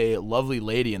have a lovely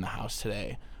lady in the house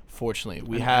today. Fortunately,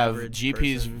 we An have average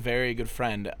GP's person. very good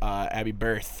friend, Abby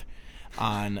Berth,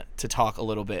 on to talk a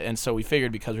little bit. And so we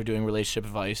figured because we're doing relationship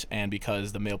advice and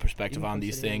because the male perspective You on can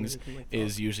these sit here and things we can, like,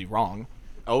 is usually wrong,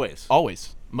 Always.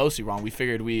 always, mostly wrong, we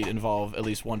figured we'd involve at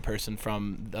least one person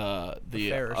from the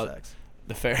Fairer sex.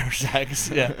 the fairer sex,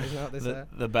 yeah, Isn't that what they say?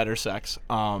 the better sex,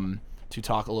 to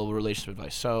talk a little relationship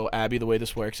advice. So, Abby, the way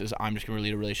this works is I'm just going to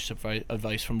read a relationship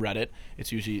advice from Reddit.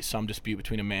 It's usually some dispute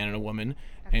between a man and a woman,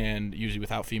 and usually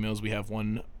without females, we have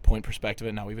 1 point perspective,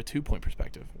 and now we have a 2 point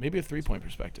perspective, maybe a 3 point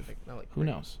perspective. No, like Who right-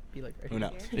 knows? Be like right Who here.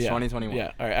 knows? It's 2021.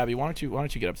 Yeah. All right, Abby, why don't you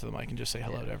get up to the mic and just say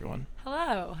hello Yeah. to everyone?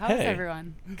 Hello. How's Hey.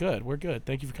 everyone? Good. We're good.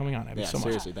 Thank you for coming on, Abby. Yeah, so much.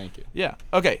 seriously, thank you. Yeah.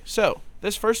 Okay. So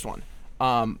this first one,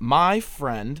 my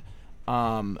friend,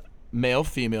 male,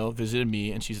 female, visited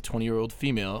me, and she's a 20-year-old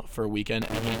female for a weekend,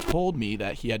 and he told me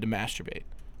that he had to masturbate.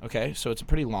 Okay, so it's a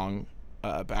pretty long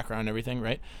background and everything,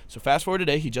 right? So fast forward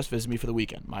today, he just visited me for the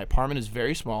weekend. My apartment is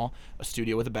very small, a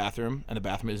studio with a bathroom, and the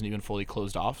bathroom isn't even fully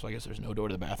closed off, so I guess there's no door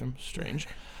to the bathroom. Strange.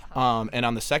 And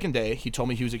on the second day, he told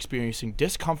me he was experiencing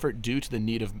discomfort due to the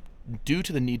need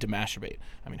to masturbate.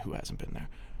 I mean, who hasn't been there,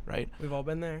 right? We've all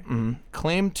been there. Mm-hmm.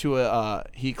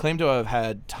 He claimed to have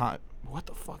had time. What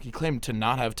the fuck? He claimed to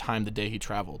not have time the day he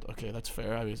traveled. Okay, that's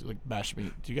fair. I was like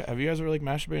masturbating. Have you guys ever like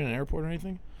masturbated in an airport or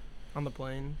anything? On the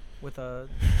plane with a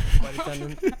flight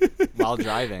attendant While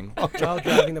driving. while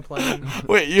driving the plane.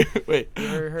 Wait. You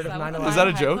ever heard of Is that what 9/11? Is that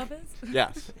a Mile High joke? Club is?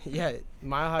 Yes. Yeah,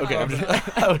 Mile High Okay, Club.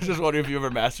 I was just wondering if you ever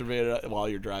masturbated while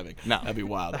you're driving. No. That'd be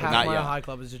wild. The Half Not Mile yet. High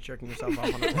Club is just jerking yourself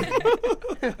off on a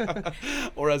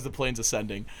plane. Or as the plane's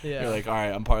ascending, Yeah. you're like, all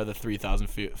right, I'm part of the 3,000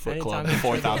 foot club, the Anytime you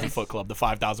 4,000 trigger foot club, the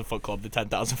 5,000 foot club, the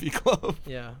 10,000 feet club.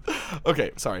 Yeah.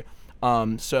 Okay, sorry.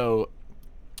 So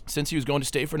since he was going to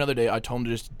stay for another day, I told him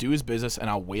to just do his business and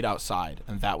I'll wait outside.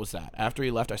 And that was that. After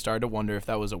he left, I started to wonder if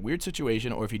that was a weird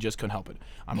situation or if he just couldn't help it.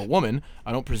 I'm a woman.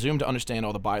 I don't presume to understand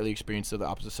all the bodily experiences of the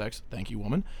opposite sex. Thank you,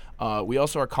 woman. We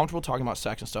also are comfortable talking about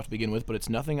sex and stuff to begin with, but it's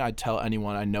nothing I'd tell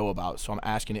anyone I know about, so I'm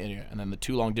asking it anyway. And then the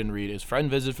too long didn't read. His friend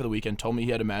visited for the weekend, told me he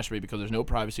had to masturbate because there's no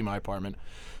privacy in my apartment.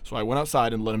 So I went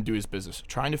outside and let him do his business,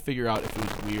 trying to figure out if it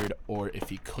was weird or if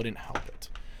he couldn't help it.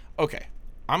 Okay,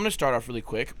 I'm going to start off really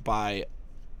quick by...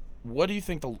 What do you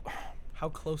think How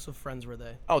close of friends were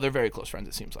they? Oh, they're very close friends,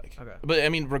 it seems like. Okay. But, I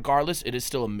mean, regardless, it is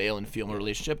still a male and female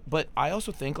relationship. But I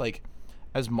also think, like,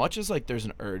 as much as, like, there's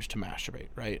an urge to masturbate,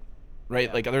 right? right?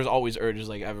 Yeah. Like there's always urges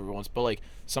like every once, but like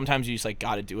sometimes you just like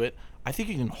gotta do it. I think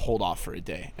you can hold off for a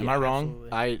day. Am I wrong?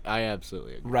 Absolutely. I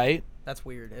absolutely agree. Right? That's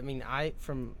weird. I mean,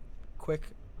 from quick,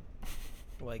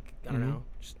 like, I don't know.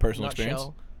 Just Personal nutshell,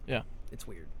 experience? Yeah. It's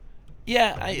weird.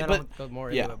 Yeah, And then but I'll go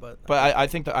more yeah, into it, but I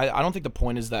think that I don't think the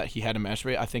point is that he had to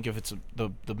masturbate. I think if it's the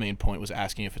main point was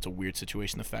asking if it's a weird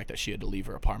situation, the fact that she had to leave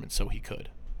her apartment so he could.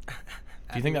 Do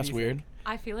you think what that's do you weird?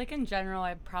 I feel like in general,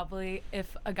 I'd probably,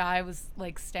 if a guy was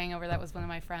like staying over that was one of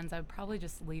my friends, I would probably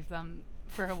just leave them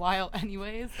for a while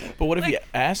anyways. But what if he Like-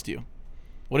 asked you?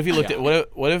 What if he looked at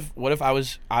what if I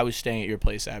was staying at your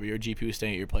place, Abby, or GP was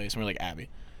staying at your place, and we're like, Abby,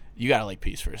 you gotta like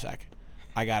peace for a sec.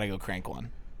 I gotta go crank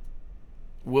one.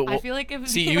 I feel like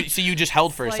if you just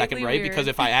held for a second, Slightly right? weird. Because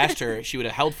if I asked her, she would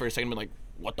have held for a second and been like,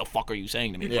 what the fuck are you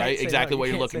saying to me, can't right? say Exactly no, what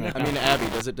you you're can't say looking at. I mean, Abby,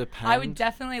 does it depend? I would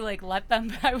definitely like let them,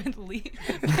 but I would leave.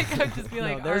 Like I would just be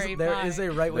like, No, all right, there bye. is a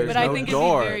right way There's to But do I no think this. it'd be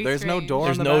door. very There's no strange. door.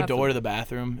 There's in the no bathroom. door to the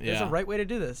bathroom. Yeah. There's a right way to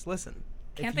do this. Listen.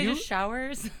 Can't if they you, just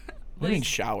showers? What do you mean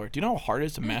shower? Do you know how hard it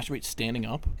is to masturbate standing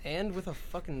up? and with a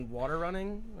fucking water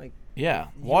running, like Yeah,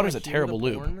 you water's a wanna hear terrible the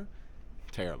lube. porn?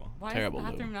 Terrible. Why Terrible does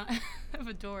the lube. bathroom not have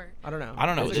a door? I don't know. I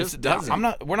don't know. It just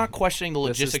doesn't. We're not questioning the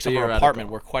This is logistics of our theoretical. apartment.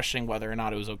 We're questioning whether or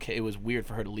not it was okay. It was weird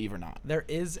for her to leave or not. There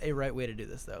is a right way to do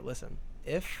this, though. Listen,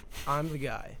 if I'm the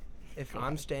guy, if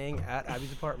I'm staying at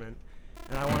Abby's apartment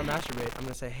and I want to masturbate, I'm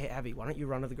gonna say, "Hey, Abby, why don't you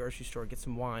run to the grocery store, get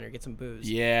some wine or get some booze?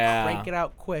 Yeah. Crank it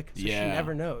out quick so she Yeah.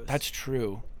 never knows." That's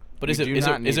true. But You is it do is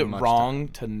not it is need it much wrong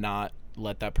to not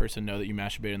let that person know that you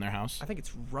masturbate in their house? I think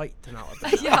it's right to not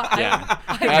let that. Yeah. Yeah.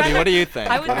 I'd Abby, what rather- do you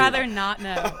think? I would What do you- rather not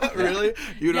know. Really?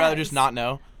 You'd rather just Yes. not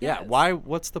know? Yeah. Yes. Why?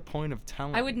 What's the point of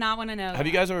telling? I would not want to know. Have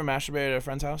you guys ever masturbated at a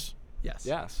friend's house? Yes.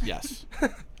 Yes. Yes.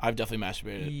 I've definitely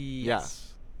masturbated. Yes.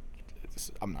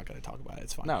 I'm not gonna talk about it.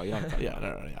 It's fine. No, you don't. Yeah, no.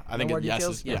 I No think more yes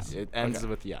details? is Yes. It ends Okay.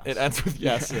 with yes. It ends with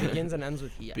yes. Begins and ends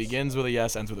with yes. Begins with a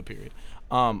yes, ends with a period.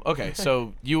 Okay,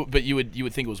 so you would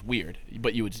think it was weird,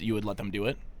 but you would let them do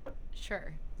it?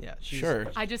 Sure. Yeah. Sure.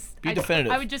 I just Be I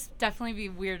definitive. I would just definitely be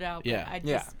weirded out. But Yeah. I'd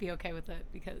Yeah. just be okay with it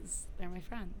because they're my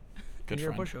friend. Good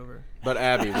You're a friend. pushover. But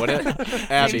Abby, what if Same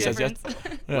Abby? She says yes.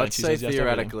 difference. Yeah, Let's she say says yes to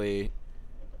everything. theoretically,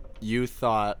 you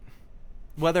thought,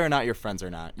 whether or not you're friends or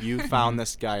not, you found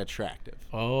this guy attractive,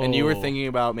 and you were Oh. thinking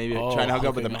about maybe Oh, trying to hook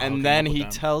up with hooking- him, hooking and then up with he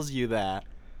them. tells you that.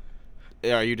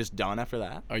 Are you just done after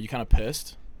that? Are you kind of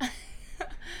pissed?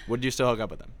 Would you still hook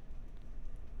up with him?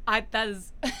 That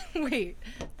is wait,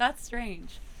 that's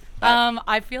strange. I-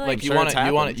 I feel like, Like sure you it's want to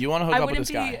happened. hook I up with wouldn't this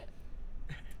be. guy,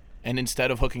 and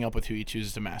instead of hooking up with who he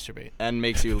chooses to masturbate, And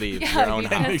makes you leave Yeah, your I'd own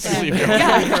be house. makes pissed you then.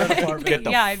 leave your Yeah. get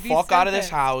the Yeah, I'd be fuck so out of this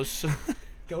pissed. house.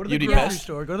 Go to the You'd be grocery pissed?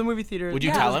 store. Go to the movie theater. Would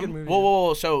you Yeah. tell It's a him? good movie.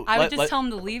 Whoa. So I would let- just let- tell him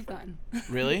to leave then.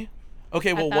 Really?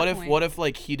 Okay. At Well, that what if point.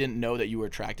 like he didn't know that you were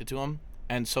attracted to him,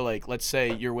 and so like let's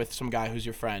say you're with some guy who's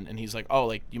your friend, and he's like, oh,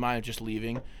 like you mind just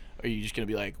leaving, or are you just gonna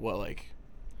be like, well, like,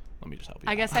 let me just help you.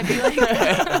 I out. guess I'd be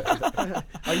like,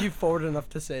 Are you forward enough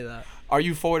to say that? Are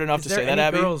you forward enough Is to there say that, any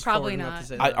Abby? girls Probably forward enough not. to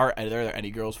say I, that? are there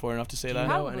any girls forward enough to say Do that? you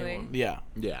know Probably. anyone? Yeah.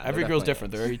 Yeah, Every there girl's definitely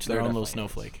different. is. They're each There their own little definitely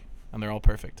is. snowflake, and they're all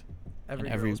perfect. Every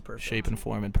in every girl's perfect. shape and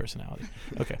form and personality.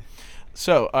 Okay.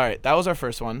 So, all right, that was our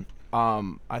first one.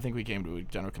 I think we came to a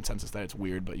general consensus that it's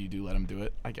weird, but you do let him do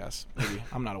it, I guess. Maybe.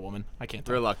 I'm not a woman. I can't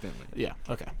tell. Reluctantly. Yeah,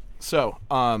 okay. So,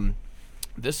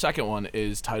 this second one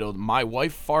is titled My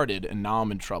Wife Farted and Now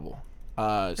I'm in Trouble.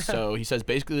 So he says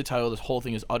basically the title of this whole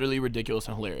thing is utterly ridiculous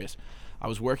and hilarious. I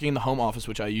was working in the home office,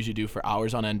 which I usually do for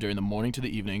hours on end during the morning to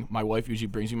the evening. My wife usually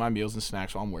brings me my meals and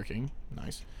snacks while I'm working.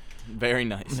 Nice. Very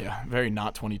nice. Yeah, very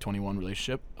not 2021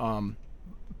 relationship.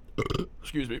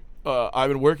 Excuse me. I've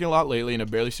been working a lot lately and I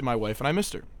barely see my wife and I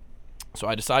missed her. So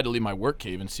I decided to leave my work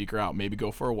cave and seek her out, maybe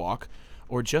go for a walk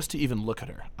or just to even look at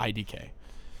her. IDK.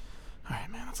 All right,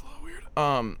 man, that's a little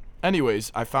weird.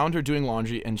 Anyways, I found her doing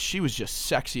laundry and she was just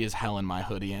sexy as hell in my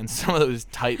hoodie and some of those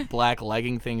tight black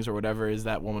legging things or whatever is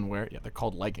that woman wear. Yeah, they're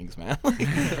called leggings, man.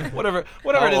 whatever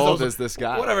How it is. old those, is this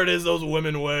guy? Whatever it is those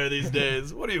women wear these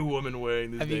days. What are you women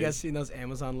wearing these Have days? you guys seen those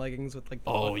Amazon leggings with like?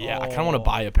 The Oh like, yeah, I kind of want to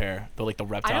buy a pair. The like the I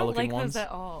reptile don't looking like ones. those at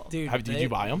all. Dude, Did you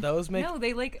buy 'em? Those make No,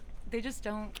 they just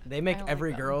don't. they I make don't every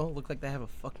like them. girl look like they have a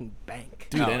fucking bank.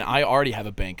 Dude, and I already have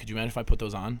a bank. Could you imagine if I put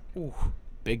those on? Ooh,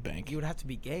 Big bank. you would have to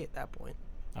be gay at that point.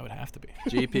 I would have to be.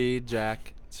 GP,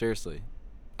 Jack, seriously,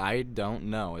 I don't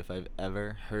know if I've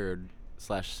ever heard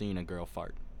 / seen a girl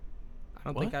fart. I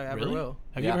don't What? think I ever Really? will.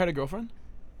 Have you Yeah. ever had a girlfriend?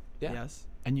 Yeah. Yes.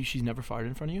 And she's never farted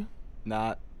in front of you?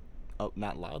 Not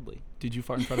loudly. Did you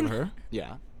fart in front of her?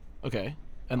 Yeah. Okay.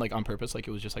 And like on purpose, like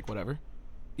it was just like whatever.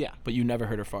 Yeah. But you never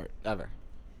heard her fart. Ever.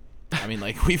 I mean,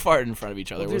 like we farted in front of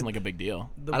each other. Well, it wasn't dude, like a big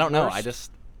deal. The I don't know. I worst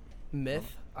just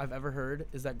myth I've ever heard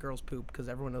is that girls poop because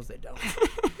everyone knows they don't.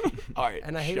 All right.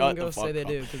 And I hate shut when the girls say fuck they up.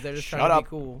 do because they're just Shut trying up. to be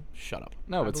cool. Shut up.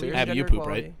 No, I but believe in seriously. Abby, you gender poop,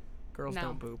 right? equality. Girls No.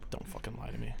 don't poop. Don't fucking lie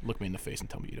to me. Look me in the face and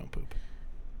tell me you don't poop.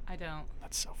 I don't.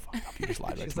 That's so fucked up. You just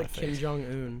lied right She's to my like Kim face.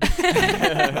 Jong-un.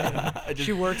 I just-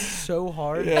 She works so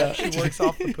hard. Yeah. She works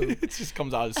off the poop. It just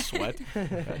comes out as sweat. You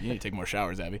need to take more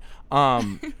showers, Abby. All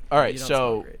right. You don't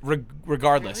So smell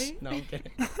regardless, Really? No, I'm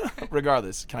kidding.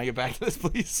 regardless, can I get back to this,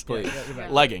 please? Please. Yeah, you're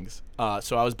back. Leggings.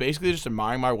 So I was basically just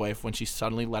admiring my wife when she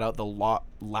suddenly let out the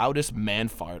loudest man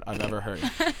fart I've ever heard.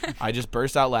 I just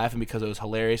burst out laughing because it was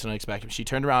hilarious and unexpected. She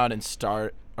turned around and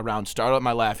started at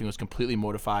my laughing, was completely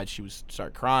mortified. She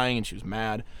started crying and she was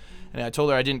mad. And I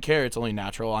told her I didn't care. It's only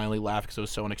natural. I only laughed because it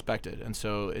was so unexpected. And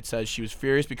so it says she was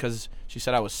furious because she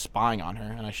said I was spying on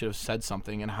her and I should have said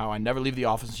something, and how I never leave the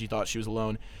office and she thought she was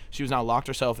alone. She was now locked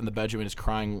herself in the bedroom and is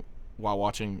crying while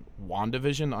watching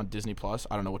WandaVision on Disney Plus.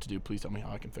 I don't know what to do. Please tell me how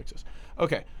I can fix this.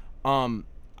 Okay.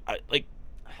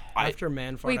 After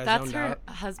man fart, Wait, I that's zoned her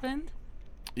out. husband?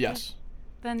 Yes.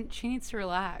 Then she needs to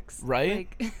relax. Right?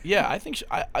 Like, Yeah, I think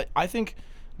I think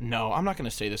no, I'm not going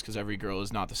to say this cuz every girl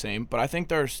is not the same, but I think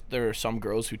there are some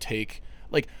girls who take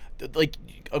like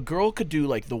a girl could do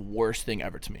like the worst thing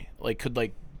ever to me. Like could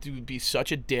like be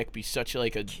such a dick, be such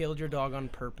like a Killed your dog on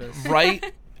purpose.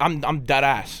 right? I'm dead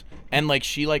ass. And like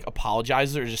she like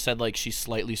apologizes or just said like she's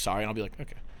slightly sorry, and I'll be like,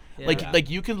 okay. Yeah. Like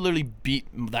you can literally beat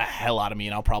the hell out of me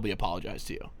and I'll probably apologize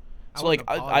to you. So wouldn't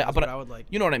like apologize, but I would like.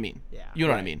 you know what I mean? Yeah. You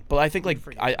know what I mean? But I think like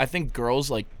Forgive. I think girls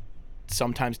like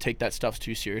sometimes take that stuff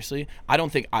too seriously. I don't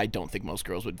think most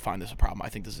girls would find this a problem. I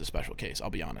think this is a special case. I'll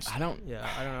be honest. I don't. Yeah,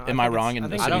 I don't know. Am I think wrong it's- in I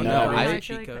think assuming it's that? a I really I cheat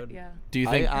feel like code. that, yeah. Do you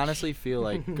I think? honestly feel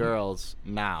like girls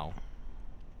now,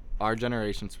 our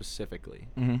generation specifically,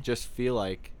 Mhm. just feel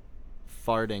like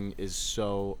farting is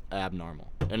so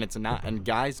abnormal, and it's not. And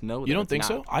guys know that. You don't it's think not.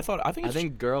 so? I think I it's,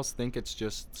 think girls think it's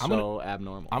just I'm so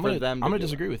abnormal I'm for gonna them. I'm to gonna do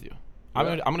disagree it. with you. I'm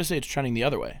Really? gonna say it's trending the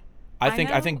other way. I I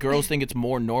think know- girls think it's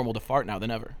more normal to fart now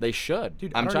than ever. They should.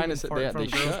 Dude, I I'm don't trying to even say fart in they front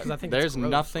of girls 'cause should. I think There's it's gross,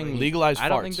 nothing like- Legalize I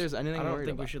don't farts. think there's anything I don't worried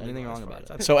think we about, should anything legalize wrong about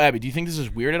farts. I it. think- So Abby, do you think this is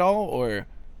weird at all, or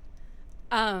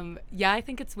Yeah, I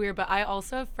think it's weird, but I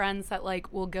also have friends that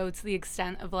like will go to the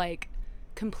extent of like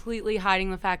completely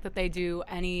hiding the fact that they do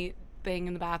anything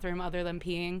in the bathroom other than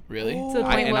peeing. really? To the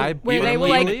I- point and where, I where they will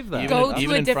believe like that. go Even to a in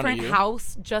front of different you?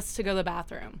 house just to go to the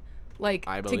bathroom, like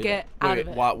I to believe get it. out Wait,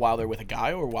 of it. while they're with a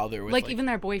guy or while they're with Like even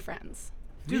their boyfriends.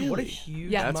 Dude, what a Really?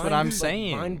 huge. Yeah. That's what I'm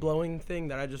saying. Mind-blowing thing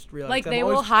that I just realized. Like I'm they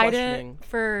always will hide questioning. it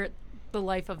for the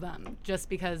life of them just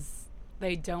because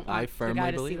they don't I want the firmly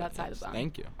guy to believe see that it, side yes. of them.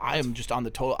 Thank you. I am just on the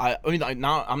total. I mean, I'm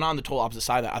not on the total opposite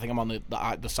side of that. I think I'm on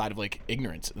the side of like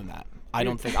ignorance than that. I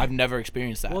don't think I've never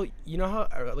experienced that. Well, you know how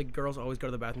like girls always go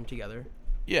to the bathroom together.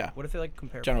 Yeah, What if they like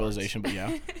compare? generalization, but yeah,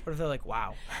 farts? What if they're like,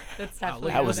 wow, That's Wow,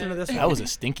 definitely that was Listen to this that one. was a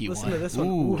stinky Listen one. to this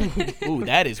one. Ooh,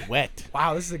 that is wet.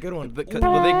 wow, this is a good one.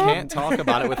 Well, they can't talk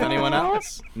about it with anyone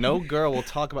else. No girl will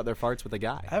talk about their farts with a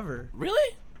guy. Ever.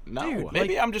 Really? No. Dude,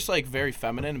 Maybe I'm just like very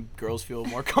feminine, and girls feel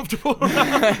more comfortable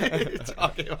around me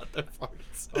talking about their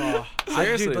farts.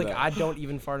 Seriously, dude, like though. I don't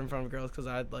even fart in front of girls because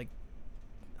I like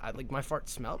my farts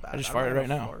smell bad. I just don't farted know right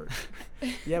how to now. fart.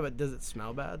 Yeah, but does it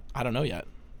smell bad? I don't know yet.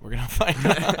 We're gonna find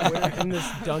out. We're in this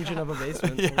dungeon of a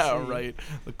basement. We'll Yeah, see. right.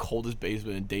 The coldest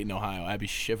basement in Dayton, Ohio. I'd be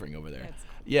shivering over there. It's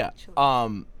Yeah.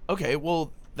 chilly. Okay.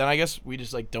 Well, then I guess we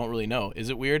just like don't really know. Is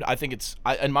it weird? I think it's.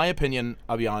 In my opinion,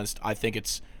 I'll be honest. I think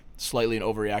it's slightly an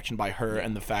overreaction by her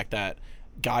and the fact that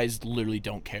guys literally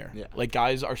don't care. Yeah. Like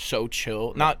guys are so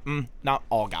chill. Not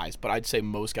all guys, but I'd say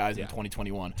most guys in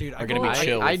 2021 Dude, are gonna be I-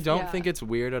 chill. I with- don't Yeah. think it's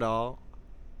weird at all.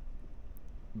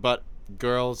 But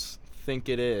girls think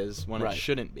it is when Right. it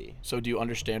shouldn't be. So do you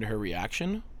understand her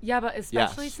reaction? Yeah, but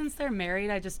especially Yes. since they're married,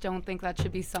 I just don't think that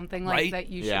should be something like Right? that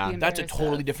you Yeah. should be That's a embarrassed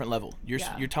totally of. different level. You're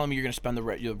Yeah. you're telling me you're gonna spend the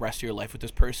rest of your life with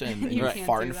this person and You you can't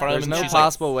fart do in that. front of There's them. no and she's like,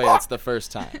 possible way it's the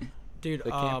first time. Dude,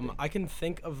 It can't be. I can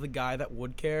think of the guy that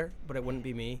would care, but it wouldn't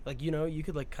be me. Like, you know, you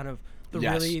could like kind of the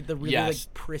Yes. really Yes.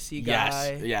 like prissy Yes.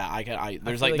 guy. Yeah, there's feel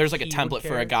like like there's like a he would template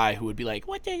for a care. guy who would be like,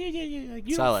 "What? You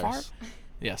don't Sellers. fart?"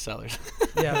 Yeah, sellers.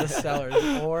 Yeah, the sellers.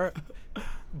 Or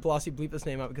Blossy, bleep this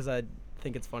name out because I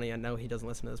think it's funny. I know he doesn't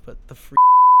listen to this, but the free.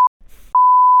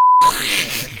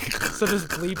 So just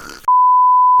bleep.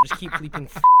 Just keep bleeping.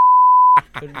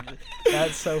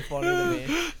 That's so funny to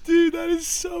me. Dude, that is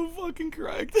so fucking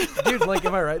correct. Dude, like,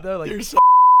 am I right though? Like, You're so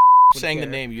saying the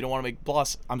care. name. You don't want to make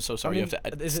Bloss. I'm so sorry. I mean, you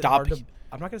have to is it stop. hard to-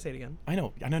 I'm not gonna say it again. I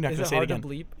know. You're not Is gonna it say it hard to again.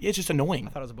 bleep? Yeah, it's just annoying.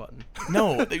 I thought it was a button.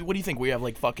 No, what do you think? We have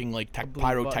like fucking like bleep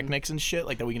pyrotechnics and shit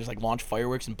like that. We can just like launch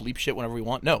fireworks and bleep shit whenever we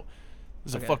want. No,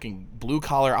 this is Okay. a fucking blue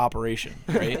collar operation,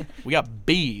 right? We got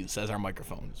bees as our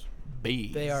microphones.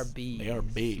 bees. They are bees. They are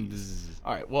bees.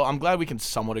 All right. Well, I'm glad we can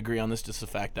somewhat agree on this. Just the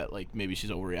fact that like maybe she's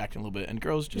overreacting a little bit. And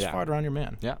girls, just fart around your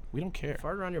man. Yeah. We don't care.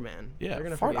 Fart around your man. Yeah. They're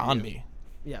gonna Fart forgive on you. me.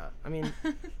 Yeah. I mean,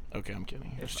 Okay, I'm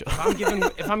kidding.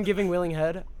 if I'm giving willing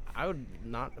head, I would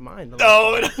not mind.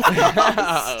 No.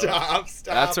 Stop.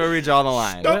 That's where we draw the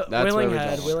line. That's willing where we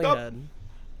head. draw. Willing Stop. head.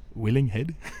 Willing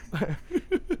head.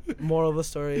 Moral of the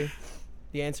story: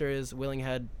 the answer is willing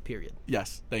head. Period.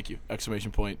 Yes. Thank you.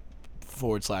 Exclamation point.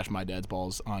 / my dad's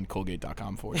balls on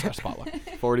Colgate.com / Potluck.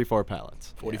 44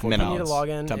 pallets. 44 If you need pallets. to log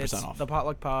in, 10% it's off. the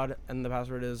Potluck Pod, and the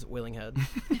password is willing head.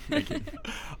 Thank you.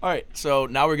 All right, so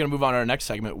now we're going to move on to our next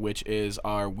segment, which is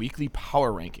our weekly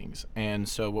power rankings. And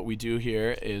so what we do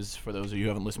here is, for those of you who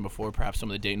haven't listened before, perhaps some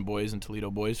of the Dayton boys and Toledo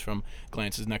boys from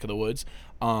Glance's neck of the woods,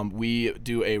 we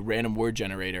do a random word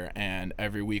generator, and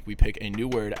every week we pick a new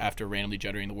word after randomly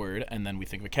generating the word, and then we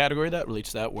think of a category that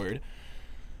relates to that word,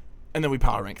 and then we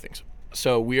power rank things.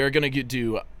 So we are going to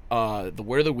do the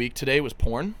word of the week today was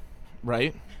porn,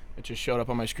 right? It just showed up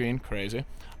on my screen. Crazy.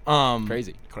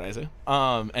 Crazy.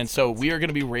 And so we are going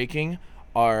to be ranking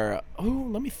our. Oh,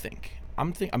 let me think.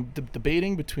 I'm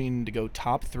debating between to go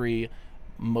top 3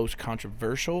 most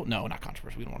controversial. No, not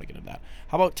controversial. We don't want to get into that.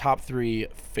 How about top 3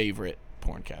 favorite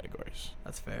porn categories?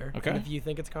 That's fair. Okay. And if you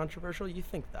think it's controversial, you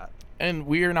think that. And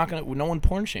we are not going to. No one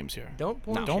porn shames here. Don't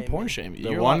porn shame. Don't porn me. shame. The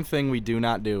You're one allowed- thing we do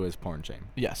not do is porn shame.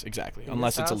 Yes, exactly. In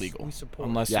Unless this it's house, illegal. we support.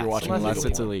 Unless Yes, you're watching unless unless illegal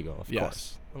it's porn. illegal, of Yes.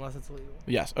 course. Unless it's illegal.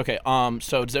 Yes. Okay.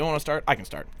 So does anyone want to start? I can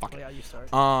start. Fuck Oh, yeah, you start.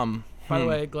 it. By the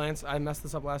way, Glance, I messed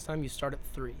this up last time. You start at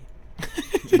 3.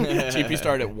 GP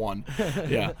started at 1.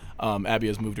 Yeah. Abby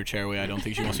has moved her chair away. I don't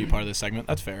think she wants to be part of this segment.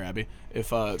 That's fair, Abby. If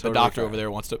the doctor fair. over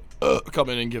there wants to come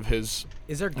in and give his.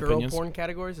 Is there girl Opinions? porn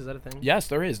categories? Is that a thing? Yes,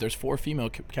 there is. There's 4 female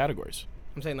categories.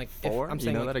 I'm saying like 4? I'm You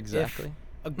saying know like, that exactly?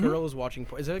 If a girl is watching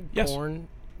porn, is it Yes. porn?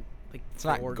 Like It's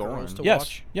not for gorn. girls to Yes.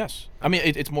 watch? Yes. I mean,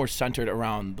 it's more centered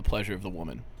around the pleasure of the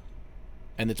woman,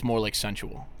 and it's more like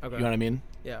sensual. Okay. You know what I mean?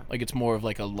 Yeah. Like it's more of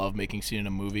like a love-making scene in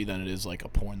a movie than it is like a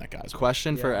porn that guys watch.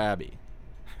 Question for Yeah. Abby.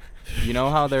 You know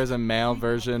how there's a male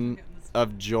version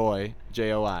of Joy,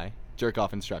 J-O-I,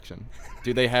 jerk-off instruction?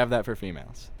 Do they have that for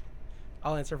females?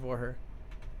 I'll answer for her.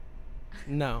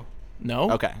 No.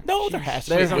 No. Okay. No, there has to.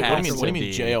 There's Wait, has what do you mean? What do you to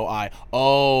mean be. J-O-I?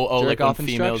 Oh, like when Jerk-off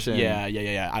females. instruction.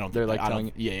 Yeah. I don't. They're think like I don't,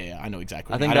 telling- yeah. I know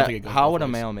exactly. I think don't that, think it goes how both would a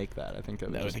ways. male make that? I think that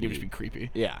would I just think it would be just be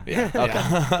creepy. Yeah. Yeah. Okay.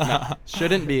 Yeah. No,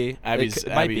 shouldn't be. Abby's- It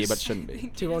might be, Abby's- but shouldn't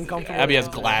be. Too uncomfortable. Abby has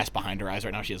now. glass behind her eyes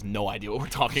right now. She has no idea what we're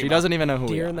talking She about. doesn't even know who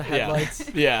we Deer are. in the Yeah. headlights.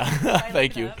 Yeah.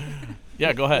 Thank you.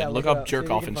 Yeah, go ahead. Yeah, look look it up up. See if jerk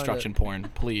you off can find instruction it. porn,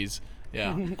 please.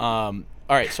 Yeah. All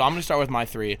right, so I'm gonna start with my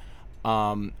 3.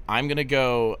 I'm gonna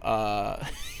go.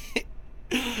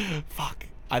 Fuck.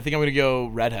 I think I'm gonna go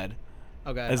redhead,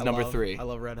 Okay. As I number love- 3. I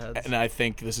love redheads. and I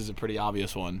think this is a pretty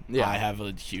obvious one. Yeah. I have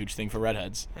a huge thing for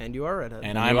redheads, And you are redhead.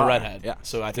 and You I'm a are, redhead. yeah.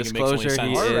 So I think it makes only Disclosure, sense.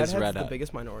 he Are is redheads the redhead.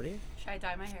 biggest minority? Should I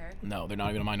dye my hair? No, they're not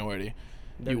even a minority.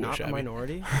 They're You not wish, a Abby.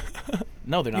 minority.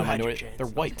 No, they're not You a had your minority. chance. They're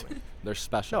No, white. They're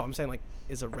special. No, I'm saying like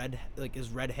is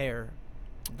red hair.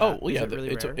 Oh, that- well, is yeah, it really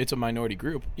it's rare? a minority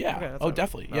group. Yeah. Okay, that's Oh, what-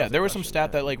 definitely. that Yeah, was the there was some question, stat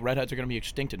yeah. that like redheads are gonna be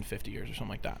extinct in 50 years or something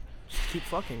like that. Keep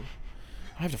fucking.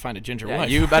 I have to find a ginger yeah, wife.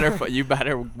 you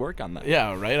better work on that.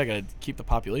 Yeah, right. I gotta keep the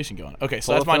population going. Okay, so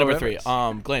Full that's my Phil number 3.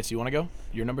 Rivers. Glance, you want to go?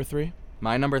 Your number 3.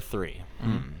 My number 3.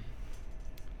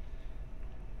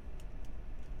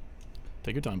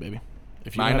 Take your time, baby.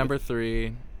 If you My have number it.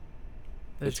 3.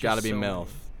 There's It's got to just be so MILF.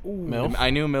 many. Ooh. MILF? I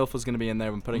knew MILF was going to be in there.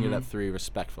 I'm putting it Mhm. at 3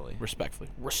 respectfully. Respectfully.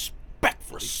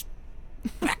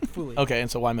 Fully. Okay,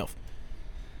 and so why MILF?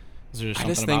 Is there just I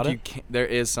something just about think it? you can there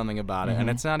is something about it, and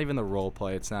Mhm. it's not even the role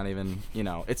play. It's not even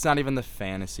it's not even the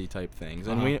fantasy type things,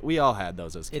 and Uh-huh. we all had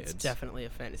those as kids. It's definitely a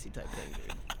fantasy type thing,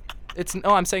 dude. It's no,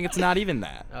 I'm saying it's not even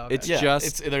that. Oh, okay. It's Yeah,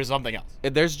 just there's something else.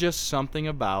 there's just something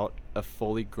about a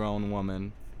fully grown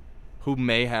woman who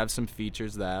may have some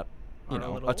features that Are a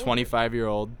little a older.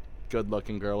 25-year-old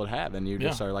good-looking girl would have, and you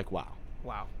just Yeah. are like, wow.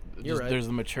 Wow. You're Just- right. There's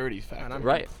the maturity factor. And I'm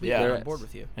Right. completely Yeah. on board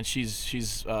with you. And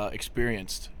she's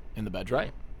experienced in the bedroom.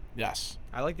 Right. Yes.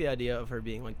 I like the idea of her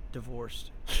being like divorced.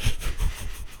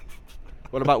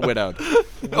 What about widowed?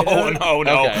 Oh no,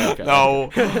 Okay. no!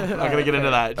 I'm not gonna get into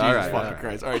that. Jesus All right, fucking all right.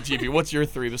 Christ! All right, GP, what's your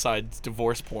 3 besides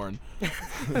divorce porn?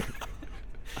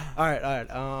 All right.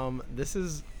 This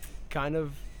is kind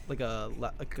of like a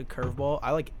curveball.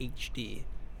 I like HD.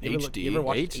 HD? You ever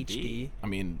watched HD? HD? I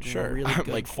mean, sure. Really good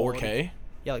Like 4K? quality.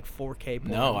 Yeah, like 4K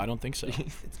porn. No, I don't think so.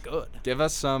 It's good. Give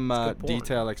us some good porn.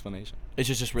 detailed explanation. It's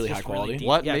just really It's high just really quality. deep.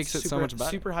 What Yeah, makes it's it so much better?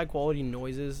 Super high quality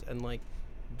noises and like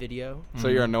video. So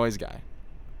you're a noise guy.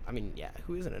 I mean, yeah,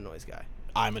 who isn't a noise guy?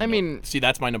 I mean- see,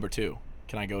 that's my number 2.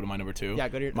 Can I go to my number 2? Yeah,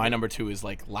 go to your My number 2 is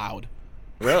like loud.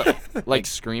 Really? Like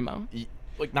screamo?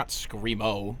 Like not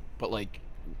screamo, but like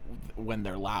when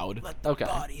they're loud. Okay.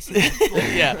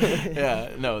 Yeah.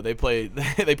 No, they play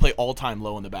all time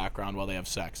low in the background while they have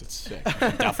sex. It's sick. You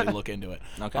should definitely look into it.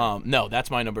 Okay. No, that's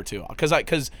my number 2. Cause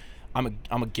I'm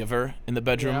a giver in the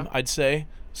bedroom. Yeah. I'd say.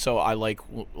 So I like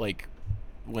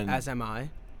when. As am I.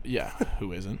 Yeah.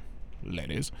 Who isn't?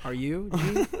 Ladies. Are you?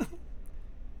 G? Are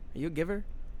you a giver?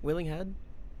 Willing head?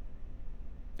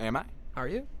 Am I? Are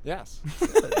you? Yes.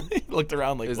 He looked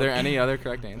around like. Is there any other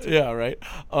correct answer? Yeah, right.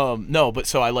 No, but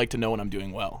so I like to know when I'm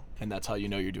doing well, and that's how you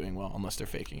know you're doing well, unless they're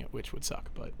faking it, which would suck.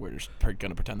 But we're just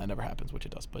gonna pretend that never happens, which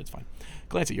it does, but it's fine.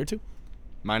 Glancy, your 2.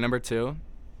 My number 2.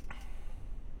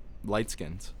 Light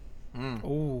skins.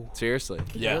 Ooh. Seriously.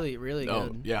 Yeah. Really, really Oh,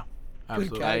 good. yeah. Good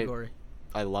Absolutely. category.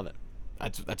 I love it.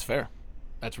 That's fair.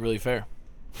 That's really fair.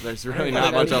 There's really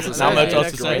Not not much else to say. Not much Yeah, else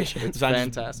that's to say. Great. It's Besides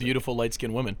fantastic. beautiful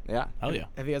light-skinned women. Yeah. Hell yeah.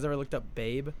 Have you guys ever looked up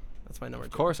Babe? That's my number 2.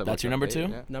 Of course. I've That's looked your up number Babe,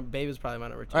 2? yeah. No, Babe is probably my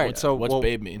number 2. All right. So What's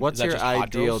babe mean? What's Is that your just hot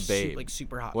ideal girls? babe? Like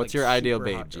super hot. What's like your ideal super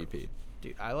babe, hot girl. GP?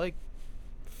 Dude, I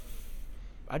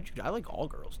like all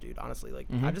girls, dude. Honestly, like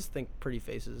I just think pretty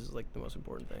faces is like the most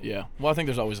important thing. Yeah. Well, I think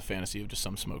there's always a fantasy of just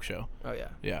some smoke show. Oh yeah.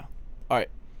 Yeah. All right.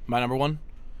 My number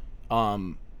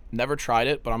 1. Never tried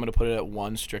it, but I'm gonna put it at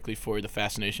 1 strictly for the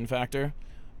fascination factor.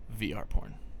 VR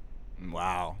porn.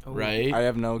 Wow. Oh, Right? I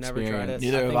have no Never tried experience. it.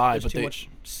 Neither have think I, There's but too they- much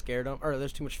scaredom, or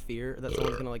there's too much fear that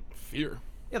someone's gonna like. Fear.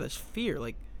 Yeah, there's fear.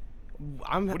 Like,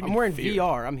 I'm What do you I'm mean wearing fear?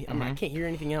 VR. I can't hear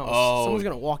anything else. Oh. Someone's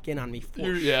gonna walk in on me for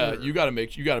Yeah, sure. you gotta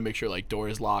make sure like door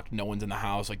is locked, no one's in the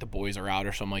house, like the boys are out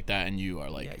or something like that, and you are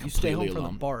like Yeah, you stay home completely from the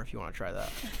alone. bar if you want to try that.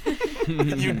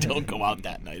 You don't go out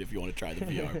that night if you want to try the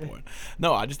VR porn.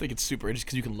 No, I just think it's super interesting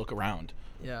because you can look around.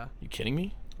 Yeah, You kidding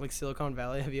me? like Silicon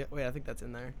Valley. Have you? Wait, I think that's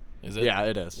in there. Is it? Yeah,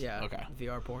 it is. Yeah. Okay.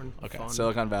 VR porn. Okay. Fun.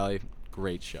 Silicon Valley,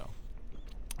 great show.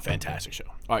 Fantastic show.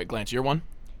 All right, Glance, your 1.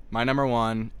 My number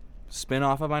 1, spin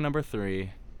off of my number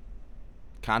 3.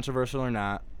 Controversial or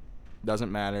not,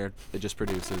 doesn't matter. It just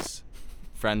produces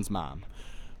Friend's mom.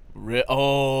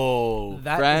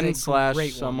 That Friend is a slash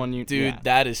great one. someone you Dude, yeah.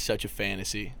 that is such a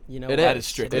fantasy. You know It That is. is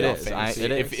strictly It all is. fantasy.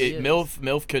 It If is. it, It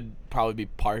MILF could probably be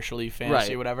partially fantasy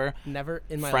Right. or whatever. Never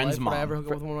in my Friend's life would I mom. ever hook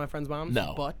up with one of my friend's moms.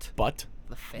 No. But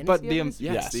the fantasy. But the of it is-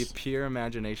 yes, Yes. the pure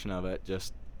imagination of it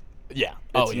just Yeah.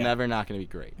 it's yeah. never not going to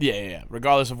be great. Yeah.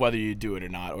 Regardless of whether you do it or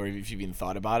not, or if you've even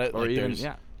thought about it, Or like even there's,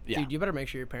 yeah. yeah. Dude, you better make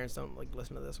sure your parents don't like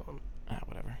listen to this one.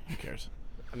 Whatever. Who cares?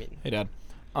 I mean, Hey, Dad.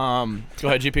 Go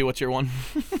ahead, GP. What's your 1?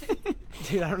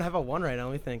 dude, I don't have a one right now.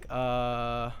 Let me think.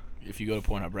 If you go to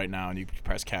Pornhub right now and you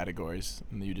press categories,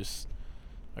 and you just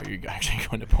are you actually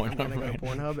going to I'm Pornhub? gonna go to right?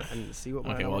 Pornhub and see what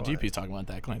my Okay. Well, number one GP's is. talking about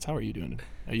that. Glance, how are you doing?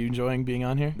 Are you enjoying being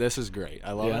on here? This is great.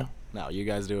 I love Yeah? it. No, you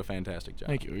guys do a fantastic job.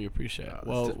 Thank you. We appreciate it. Oh,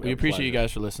 Well, this is we a appreciate you pleasure.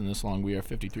 guys for listening this long. We are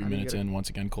 53 How do you minutes get it? in. Once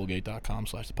again,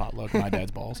 Colgate.com/thepotluck. My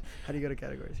dad's balls. How do you go to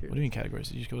categories here? What do you mean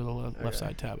categories? You just go to the left Okay.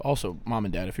 side tab. Also, Mom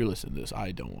and Dad, if you're listening to this,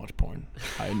 I don't watch porn.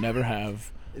 I never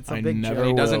have. It's a I big never joke.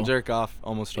 He doesn't will. jerk off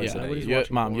almost twice Yeah. a day. Nobody's Yeah,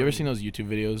 watching Mom, you ever porn. seen those YouTube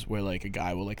videos where like a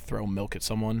guy will like throw milk at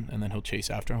someone and then he'll chase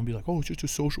after him and be like, "Oh, it's just a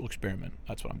social experiment."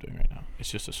 That's what I'm doing right now.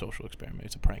 It's just a social experiment.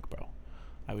 It's a prank, bro.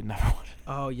 I would never want it.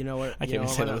 Oh, you know what? I You can't even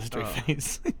know say what? that with a straight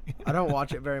face. I don't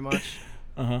watch it very much,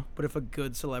 Uh-huh. but if a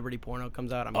good celebrity porno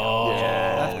comes out, I'm gonna Oh, watch it.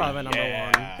 That's probably my number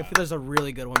yeah. one. If there's a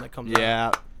really good one that comes out,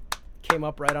 Yeah. came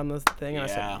up right on the thing, and I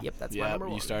Yeah. said, "Yep, that's yeah. my number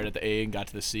one." You started at the A and got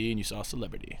to the C and you saw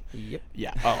celebrity. Yep.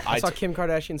 Yeah. Oh, I saw Kim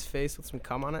Kardashian's face with some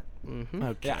cum on it. Mm-hmm.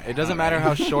 Okay. Yeah. It doesn't matter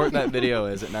how short that video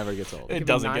is. It never gets old. It me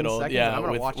doesn't 9 get old. seconds, Yeah. I'm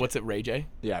gonna With watch what's it, Ray J?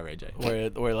 Yeah, Ray J.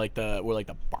 Where like the like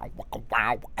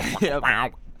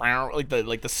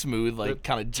the smooth like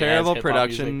kind of Terrible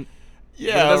production.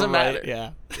 Yeah, it doesn't right, matter.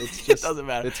 Yeah, It's it just doesn't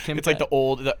matter. It's Kim. It's like K.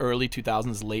 the early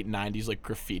 2000s, late 90s like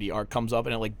graffiti art comes up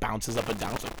and it like bounces up and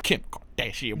down. It's like Kim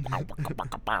Kardashian.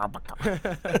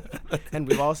 And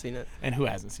we've all seen it. And who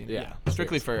hasn't seen it? Yeah,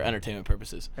 Strictly for entertainment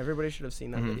purposes. Everybody should have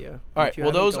seen that video. All right. If you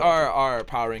Well, haven't, those go watch are it. our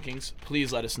power rankings.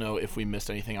 Please let us know if we missed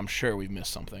anything. I'm sure we've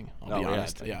missed something. I'll be Oh, yeah,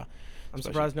 honest. Yeah. I'm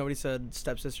Especially- surprised nobody said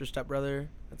stepsister, stepbrother.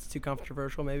 That's too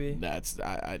controversial, maybe. That's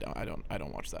I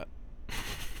don't watch that.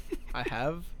 I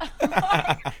have.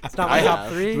 It's not my I top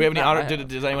have. three. Do we have any No, honor? I have.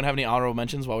 Does anyone have any honorable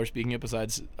mentions while we're speaking it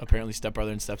besides apparently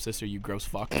stepbrother and stepsister? You gross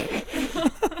fuck.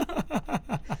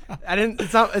 I didn't.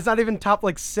 It's not even top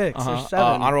like 6 or 7.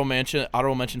 Honorable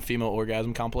mention female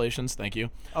orgasm compilations. Thank you.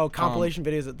 Oh, compilation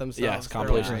videos of themselves. Yes, They're all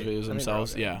compilation great. I videos think they're all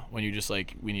themselves. great. Yeah, when you just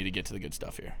like we need to get to the good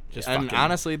stuff here. Just And fucking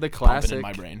honestly, the pump it classic. in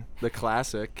my brain. The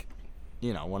classic.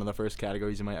 You know, one of the first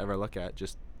categories you might ever look at.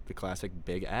 Just the classic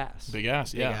big ass. Big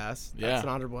ass. Big Yeah. ass. Yeah. That's an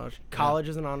honorable mention. College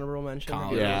is an honorable mention.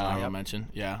 College Yeah. honorable Yep. mention.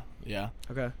 Yeah. Yeah.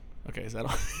 Okay. Okay, is that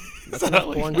all? That's enough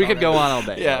porn We talk could go right on all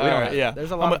day. Yeah, We all don't right, have- yeah.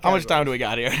 There's a lot of How much time categories. do we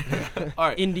got here? All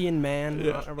right. Indian man.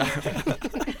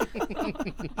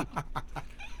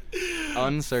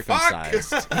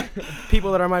 Uncircumcised.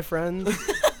 People that are my friends.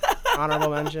 Honorable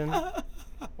mention.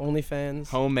 OnlyFans.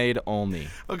 Homemade only.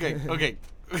 Okay.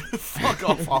 Fuck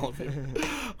off, all of you.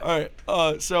 All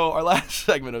right. So our last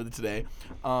segment of today.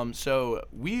 So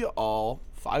we all,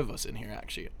 5 of us in here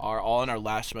actually, are all in our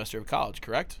last semester of college,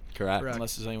 correct? Correct.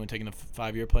 Unless there's anyone taking a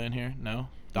 5-year plan here. No.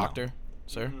 Doctor,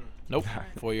 sir. Nope.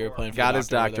 4-year plan. For Got the his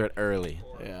doctor over doctorate early.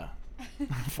 there. Yeah.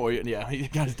 4 year. Yeah, he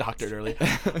got his doctorate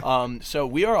early. So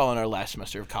we are all in our last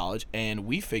semester of college, and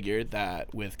we figured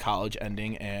that with college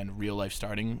ending and real life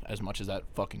starting, as much as that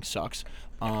fucking sucks,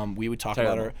 we would talk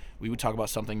about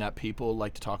something that people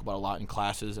like to talk about a lot in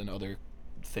classes and other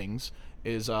things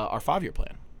is our 5-year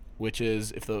plan. Which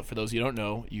is, for those of you who don't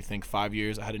know, you think 5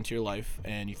 years ahead into your life,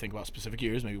 and you think about specific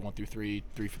years, maybe 1 through 3,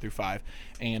 3 through 5,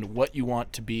 and what you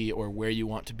want to be or where you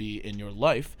want to be in your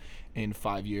life in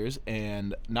 5 years.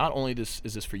 And not only is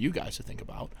this for you guys to think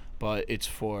about, but it's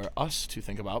for us to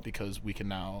think about, because we can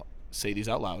now say these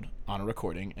out loud on a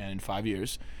recording, and in 5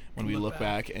 years, when we look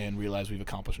back and realize we've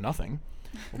accomplished nothing,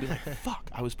 we'll be like, fuck,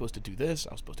 I was supposed to do this.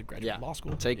 I was supposed to graduate law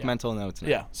school. Take mental notes now.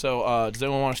 Yeah. So does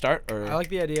anyone want to start? Or I like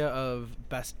the idea of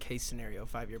best case scenario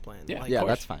 5-year plan. Yeah, Like, Yeah, of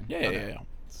that's course. fine. Yeah.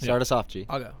 Start us off, G.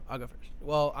 I'll go first.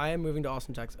 Well, I am moving to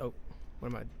Austin, Texas. Oh, what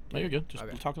am I? No, you're good. Just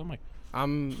Okay. talk to the mic.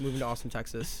 I'm moving to Austin,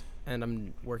 Texas, and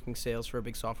I'm working sales for a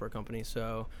big software company.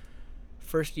 So,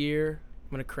 first year,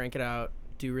 I'm gonna crank it out,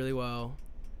 do really well,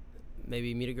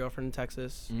 maybe meet a girlfriend in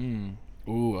Texas.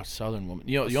 Ooh, a southern woman.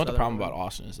 You know what the southern problem woman. about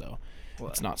Austin is though? What?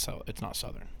 It's not southern. It's not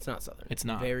southern. It's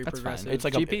not. Very That's fine. progressive. It's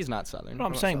like GP's not southern. No,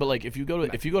 I'm not saying, but southern. like if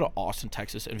you go to Austin,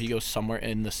 Texas, and if you go somewhere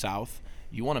in the South,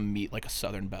 you want to meet like a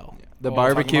Southern belle. The Well,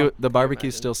 we're talking barbecue, about- the barbecue's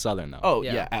imagine. still southern though. Oh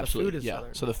Yeah, yeah, the absolutely. food is yeah,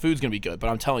 Southern. so the food's gonna be good. But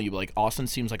I'm telling you, like Austin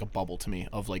seems like a bubble to me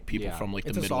of like people Yeah. from like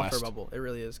it's the a Midwest. software bubble. It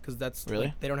really is, because that's Really?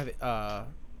 like, they don't have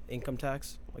income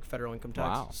tax, like federal income tax.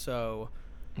 Wow. So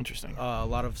Interesting. a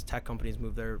lot of tech companies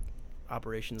move their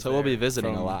operations. So we'll be there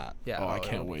visiting a from- lot. Yeah. Oh, I it'll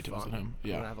can't be wait to visit fun. him. I'm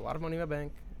Yeah. gonna have a lot of money in my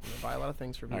bank. I'm gonna buy a lot of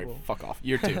things for All people. right, fuck off.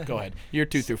 Year 2, go ahead. Year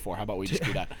 2 through 4. How about we just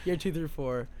do that? Year 2 through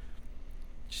 4,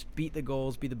 just beat the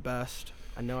goals, be the best.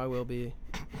 I know I will be.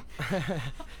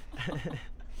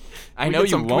 I we know get you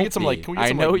some- can we won't get some, be. like- can we get I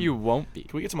some, know like- you won't be.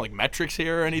 Can we get some like metrics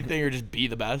here or anything, or just be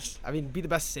the best? I mean, be the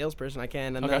best salesperson I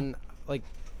can, and Okay. then like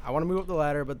I want to move up the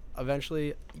ladder, but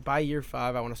eventually by year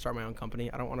 5, I want to start my own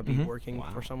company. I don't want to be working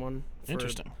for someone. For,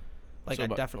 Interesting. Like So I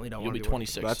about- definitely don't You'll want be to be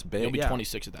 26. That's big. You'll be Yeah.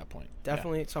 26 at that point. Yeah.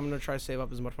 Definitely. So I'm gonna try to save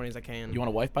up as much money as I can. You want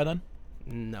a wife by then?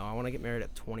 No, I want to get married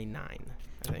at 29.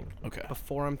 I think. Okay.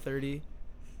 Before I'm 30,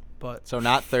 but So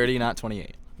not 30, not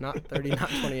 28. not 30, not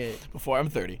 28. Before I'm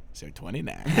 30, so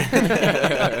 29.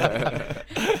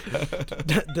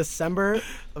 December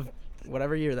of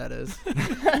whatever year that is.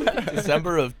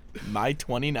 December of my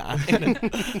 29.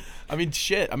 I mean,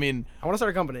 shit. I mean, I want to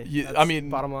start a company. You- That's I mean-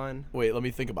 bottom line. wait, let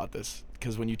me think about this.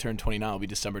 Because when you turn 29, it'll be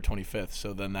December 25th.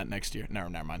 So then that next year, never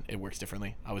mind. It works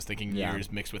differently. I was thinking Yeah.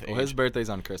 years mixed with age. Well, his birthday's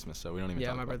on Christmas, so we don't even Yeah,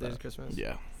 talk my about birthday is that. Christmas.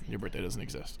 Yeah, your birthday doesn't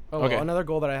exist. Oh, okay. well, another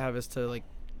goal that I have is to like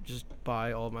just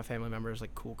buy all of my family members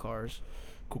like cool cars.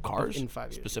 Cool cars? in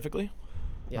 5 years. Specifically?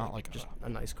 Yeah, Not like just a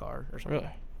nice car or something.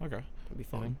 Really? Okay. It'd be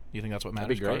fun. You think that's what That'd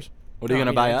matters? be great. Cars? What are you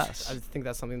No, gonna I mean, buy I just- us? I just think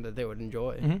that's something that they would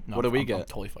enjoy. No, What do we I'm get?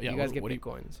 totally fine. Yeah, You guys get what do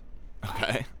bitcoins.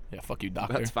 Okay, Yeah, fuck you,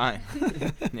 doctor. that's fine.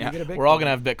 yeah. You get a We're all Bitcoin. gonna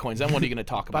have bitcoins. Then what are you gonna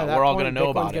talk By about? that We're all point, gonna know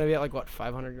Bitcoin's about gonna it. be at like what,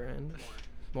 500 grand,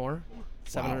 more,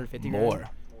 750 grand. More.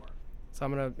 So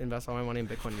I'm gonna invest all my money in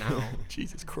Bitcoin now.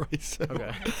 Jesus Christ.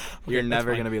 Okay. You're that's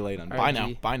never fine. gonna be late on. All Bye right, now.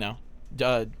 G. Bye now.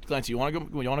 Clancy, you wanna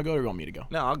go? You wanna go, or you want me to go?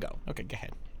 No, I'll go. Okay, go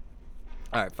ahead.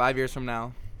 All right, 5 years from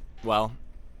now, well,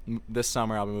 this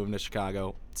summer I'll be moving to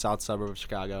Chicago, south suburb of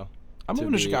Chicago. I'm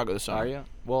moving to Chicago this summer. Are you?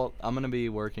 Well, I'm gonna be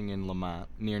working in Lamont,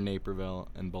 near Naperville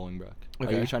and Bolingbrook. Are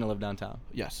Okay. you trying to live downtown?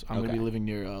 Yes, I'm gonna be Okay. living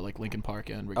near like Lincoln Park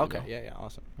and Wrigleyville. Okay. Yeah.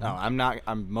 Awesome. No, I'm not.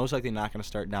 I'm most likely not gonna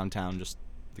start downtown. Just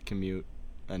the commute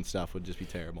and stuff would just be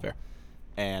terrible. Fair.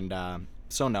 And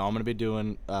so no, I'm gonna be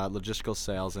doing logistical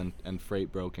sales and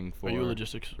freight broking for. Are you a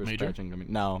logistics for major? stretching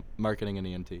company- No, marketing and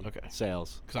ENT. Okay.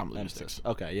 Sales. 'Cause I'm and logistics.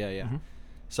 Okay. Yeah. Yeah. Mhm.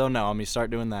 So no, I'm gonna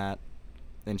start doing that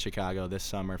in Chicago this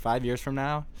summer. 5 years from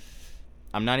now,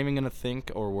 I'm not even gonna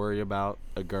think or worry about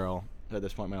a girl at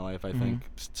this point in my life. I think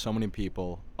so many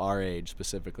people our age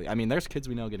specifically. I mean, there's kids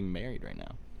we know getting married right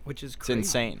now. Which is It's crazy.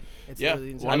 insane. It's Yeah.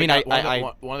 really insane. One I of mean, the guy-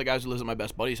 I- one of the guys who lives at my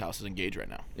best buddy's house is engaged right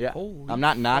now. Yeah. Holy I'm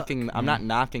not fuck. knocking. I'm not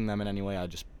knocking them in any way. I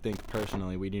just think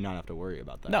personally we do not have to worry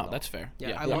about that. at No, all. that's fair.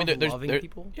 Yeah, I mean, love there's loving there-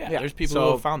 people. Yeah, Yeah. there's people So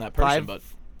who have found that person, five- but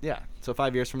Yeah. So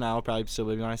 5 years from now, I'll probably still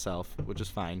be by myself, which is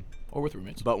fine. Or with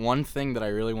roommates. But one thing that I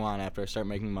really want after I start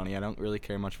making money, I don't really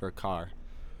care much for a car.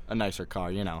 A nicer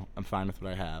car, you know. I'm fine with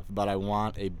what I have. But I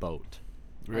want a boat.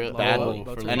 Really? Badly.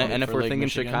 boats And if for we're Lake thinking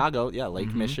Michigan? Chicago, Lake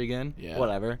Mhm. Michigan, Yeah.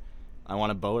 whatever. I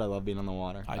want a boat. I love being on the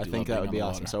water. I I do think love that would being be on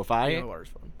the awesome. water. So if Yeah, I the water's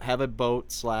fun. have a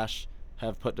boat /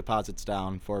 have put deposits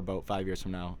down for a boat 5 years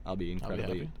from now, I'll be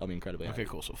incredibly Okay, happy.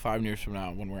 cool. So 5 years from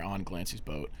now, when we're on Glancy's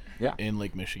boat Yeah. in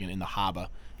Lake Michigan, in the harbor,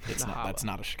 The harbor. that's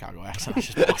not a Chicago accent.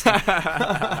 It's just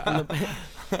Boston.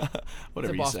 It's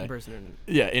Whatever a you Boston say. person.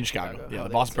 In, Yeah, in Chicago. Chicago, Yeah, how the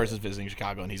they Boston say person's it. visiting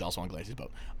Chicago, and he's also on Glancy's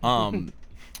boat.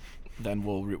 Then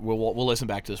we'll listen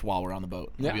back to this while we're on the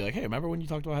boat. We'll Yeah. be like, hey, remember when you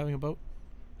talked about having a boat?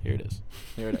 Here it is.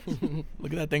 Here it is.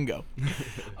 Look at that thing go.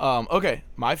 Okay,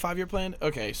 my 5-year plan.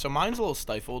 Okay, so mine's a little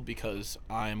stifled because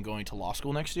I'm going to law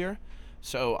school next year.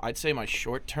 So I'd say my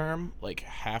short term, like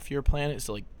half-year plan is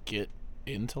to like get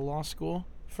into law school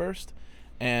first.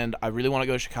 And I really want to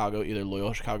go to Chicago, either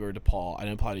Loyola Chicago or DePaul. I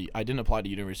didn't apply to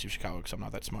University of Chicago because I'm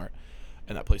not that smart,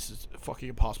 and that place is fucking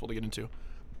impossible to get into.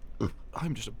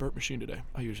 I'm just a burp machine today.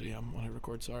 I usually am when I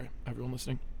record. Sorry, everyone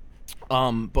listening.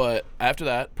 But after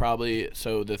that, probably,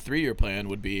 so the 3-year plan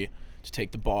would be to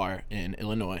take the bar in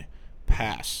Illinois,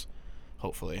 pass,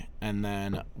 hopefully, and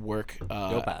then work.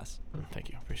 Go pass. Thank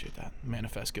you, appreciate that.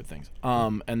 Manifest good things.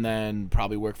 And then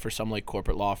probably work for some like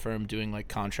corporate law firm doing like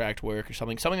contract work or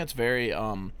something that's very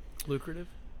lucrative.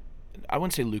 I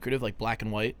wouldn't say lucrative, like black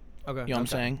and white. Okay. You know what I'm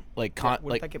saying? Like Wouldn't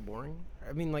like that get boring?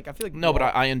 I mean, like I feel like no, but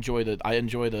law- I enjoy the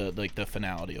like the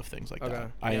finality of things like Okay,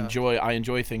 that. yeah. I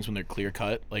enjoy things when they're clear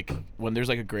cut. Like when there's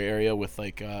like a gray area with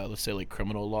like let's say like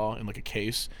criminal law in like a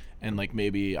case, and like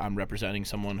maybe I'm representing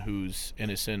someone who's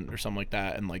innocent or something like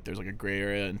that, and like there's like a gray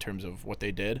area in terms of what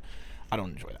they did. I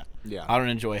don't enjoy that. Yeah. I don't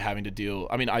enjoy having to deal.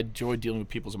 I mean, I enjoy dealing with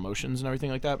people's emotions and everything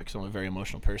like that because I'm a very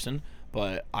emotional person.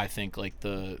 But I think like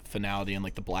the finality and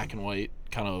like the black and white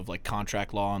kind of like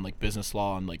contract law and like business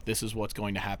law and like this is what's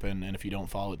going to happen, and if you don't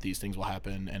follow it, these things will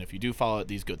happen, and if you do follow it,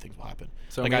 these good things will happen.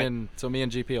 So like me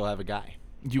and GP will have a guy.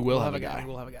 you will We'll have a guy.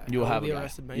 We'll have a guy. You will I'll have a be guy.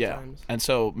 arrested many Yeah. times. And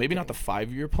so maybe not the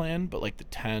 5-year plan, but like the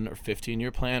 10 or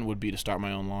 15-year plan would be to start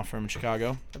my own law firm in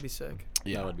Chicago. That'd be sick.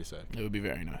 Yeah, That would be sick. It would be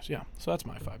very nice. Yeah. So that's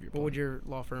my 5-year plan. What would your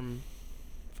law firm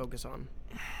focus on?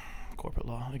 Corporate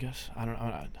law, I guess. I don't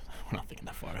know. We're not thinking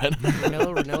that far ahead.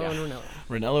 Ranello, and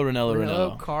Ranello.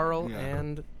 Ranello. Carl, Yeah.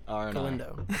 and R&R.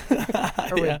 Galindo. yeah.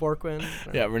 Or wait, Borquin.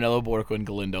 Yeah, Ranello, Borquin,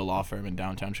 Galindo law firm in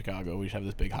downtown Chicago. We should have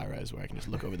this big high rise where I can just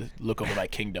look over my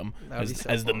kingdom That would be as, so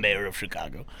as the fun. mayor of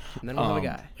Chicago. And then we'll have a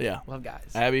guy. Yeah. We'll have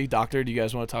guys. Abby, Doctor, do you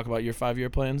guys want to talk about your 5-year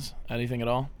plans? Anything at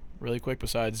all? Really quick,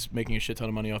 besides making a shit ton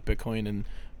of money off Bitcoin and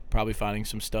probably finding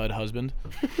some stud husband.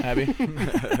 Abby?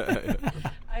 I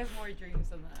have more dreams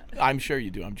than that. I'm sure you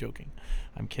do. I'm joking.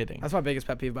 I'm kidding. That's my biggest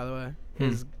pet peeve, by the way,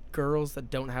 is girls that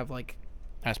don't have like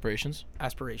Aspirations?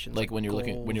 aspirations. Like when you're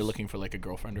goals. looking for like a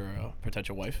girlfriend or a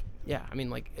potential wife? Yeah, I mean,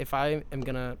 like if I am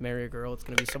gonna marry a girl, it's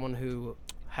gonna be someone who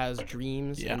has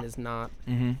dreams Yeah. and is not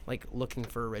Mm-hmm. like looking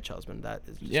for a rich husband. That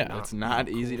is just Yeah, not It's not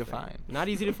a cool easy to thing. find. Not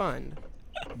easy to find,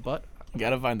 but You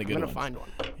gotta find the I'm good gonna ones. find one.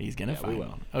 He's gonna Yeah, we find will.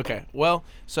 one. Okay. Well,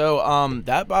 so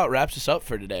that about wraps us up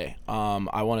for today.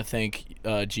 I want to thank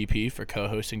GP for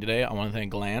co-hosting today. I want to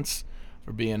thank Lance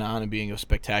for being on and being a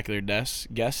spectacular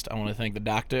guest. I want to thank the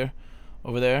doctor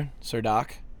over there, Sir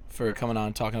Doc, for coming on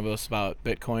and talking to us about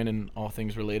Bitcoin and all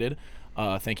things related.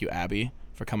 Thank you, Abby,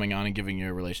 for coming on and giving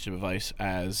your relationship advice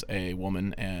as a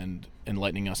woman and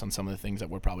enlightening us on some of the things that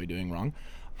we're probably doing wrong.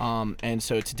 And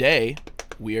so today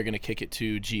we are going to kick it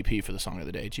to GP for the song of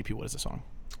the day. GP, what is the song?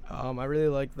 I really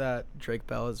like that Drake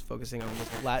Bell is focusing on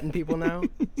just Latin people now,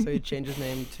 so he changed his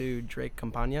name to Drake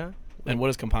Campagna. And what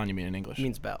does Campagna mean in English?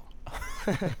 Means bell.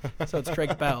 So it's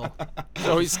Drake Bell.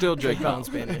 So he's still Drake Drake Bell in It's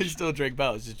Spanish. still Drake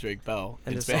Bell. It's just Drake Bell.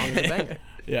 And in his song is a Spanish. banger.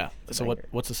 Yeah. a So banger.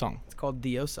 what's the song? It's called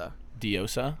Diosa.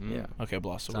 Diosa? Yeah. Okay,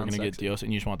 boss. So we're Sounds going to sexy. get Diosa,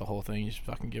 and you just want the whole thing? You just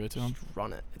fucking give it to him? Just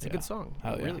run it. It's a Yeah. good song.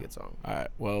 Hell A yeah. really good song. All right.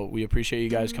 Well, we appreciate you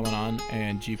guys coming on.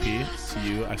 And GP, to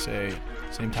you, I say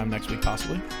same time next week,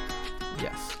 possibly.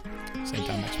 Yes. Same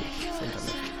time next week. Same time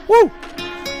next week. Woo!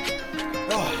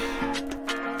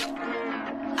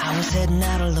 I was heading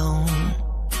out alone.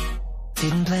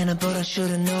 Didn't plan it, but I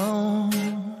should've known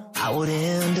I would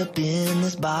end up in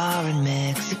this bar in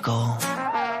Mexico.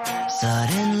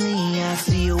 Suddenly I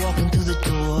see you walking through the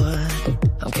door.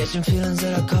 I'm catching feelings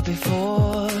that I caught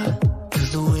before.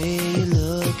 'Cause the way you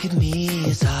look at me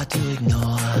is hard to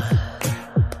ignore.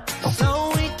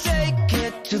 So we take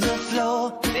it to the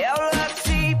floor. Feel like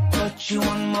see, but you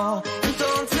want more.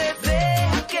 Entonces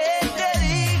deja que te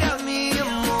diga mi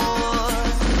amor.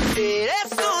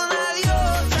 Eres una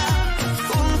diosa,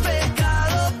 un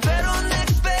pecado, pero una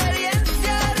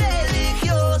experiencia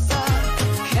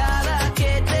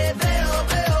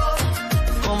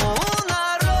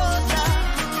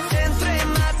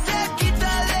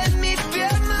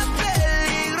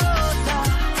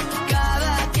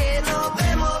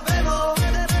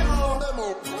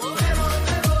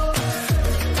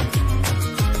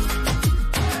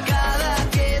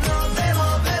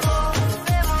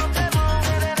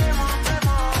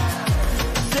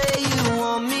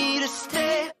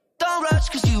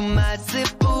cause you might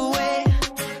slip away.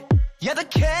 Yeah, the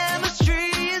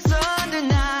chemistry is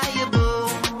undeniable.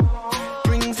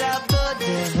 Brings out the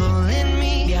devil in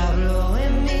me, Diablo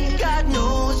in me. God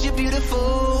knows you're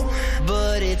beautiful,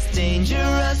 but it's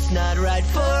dangerous, not right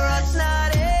for us,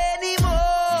 not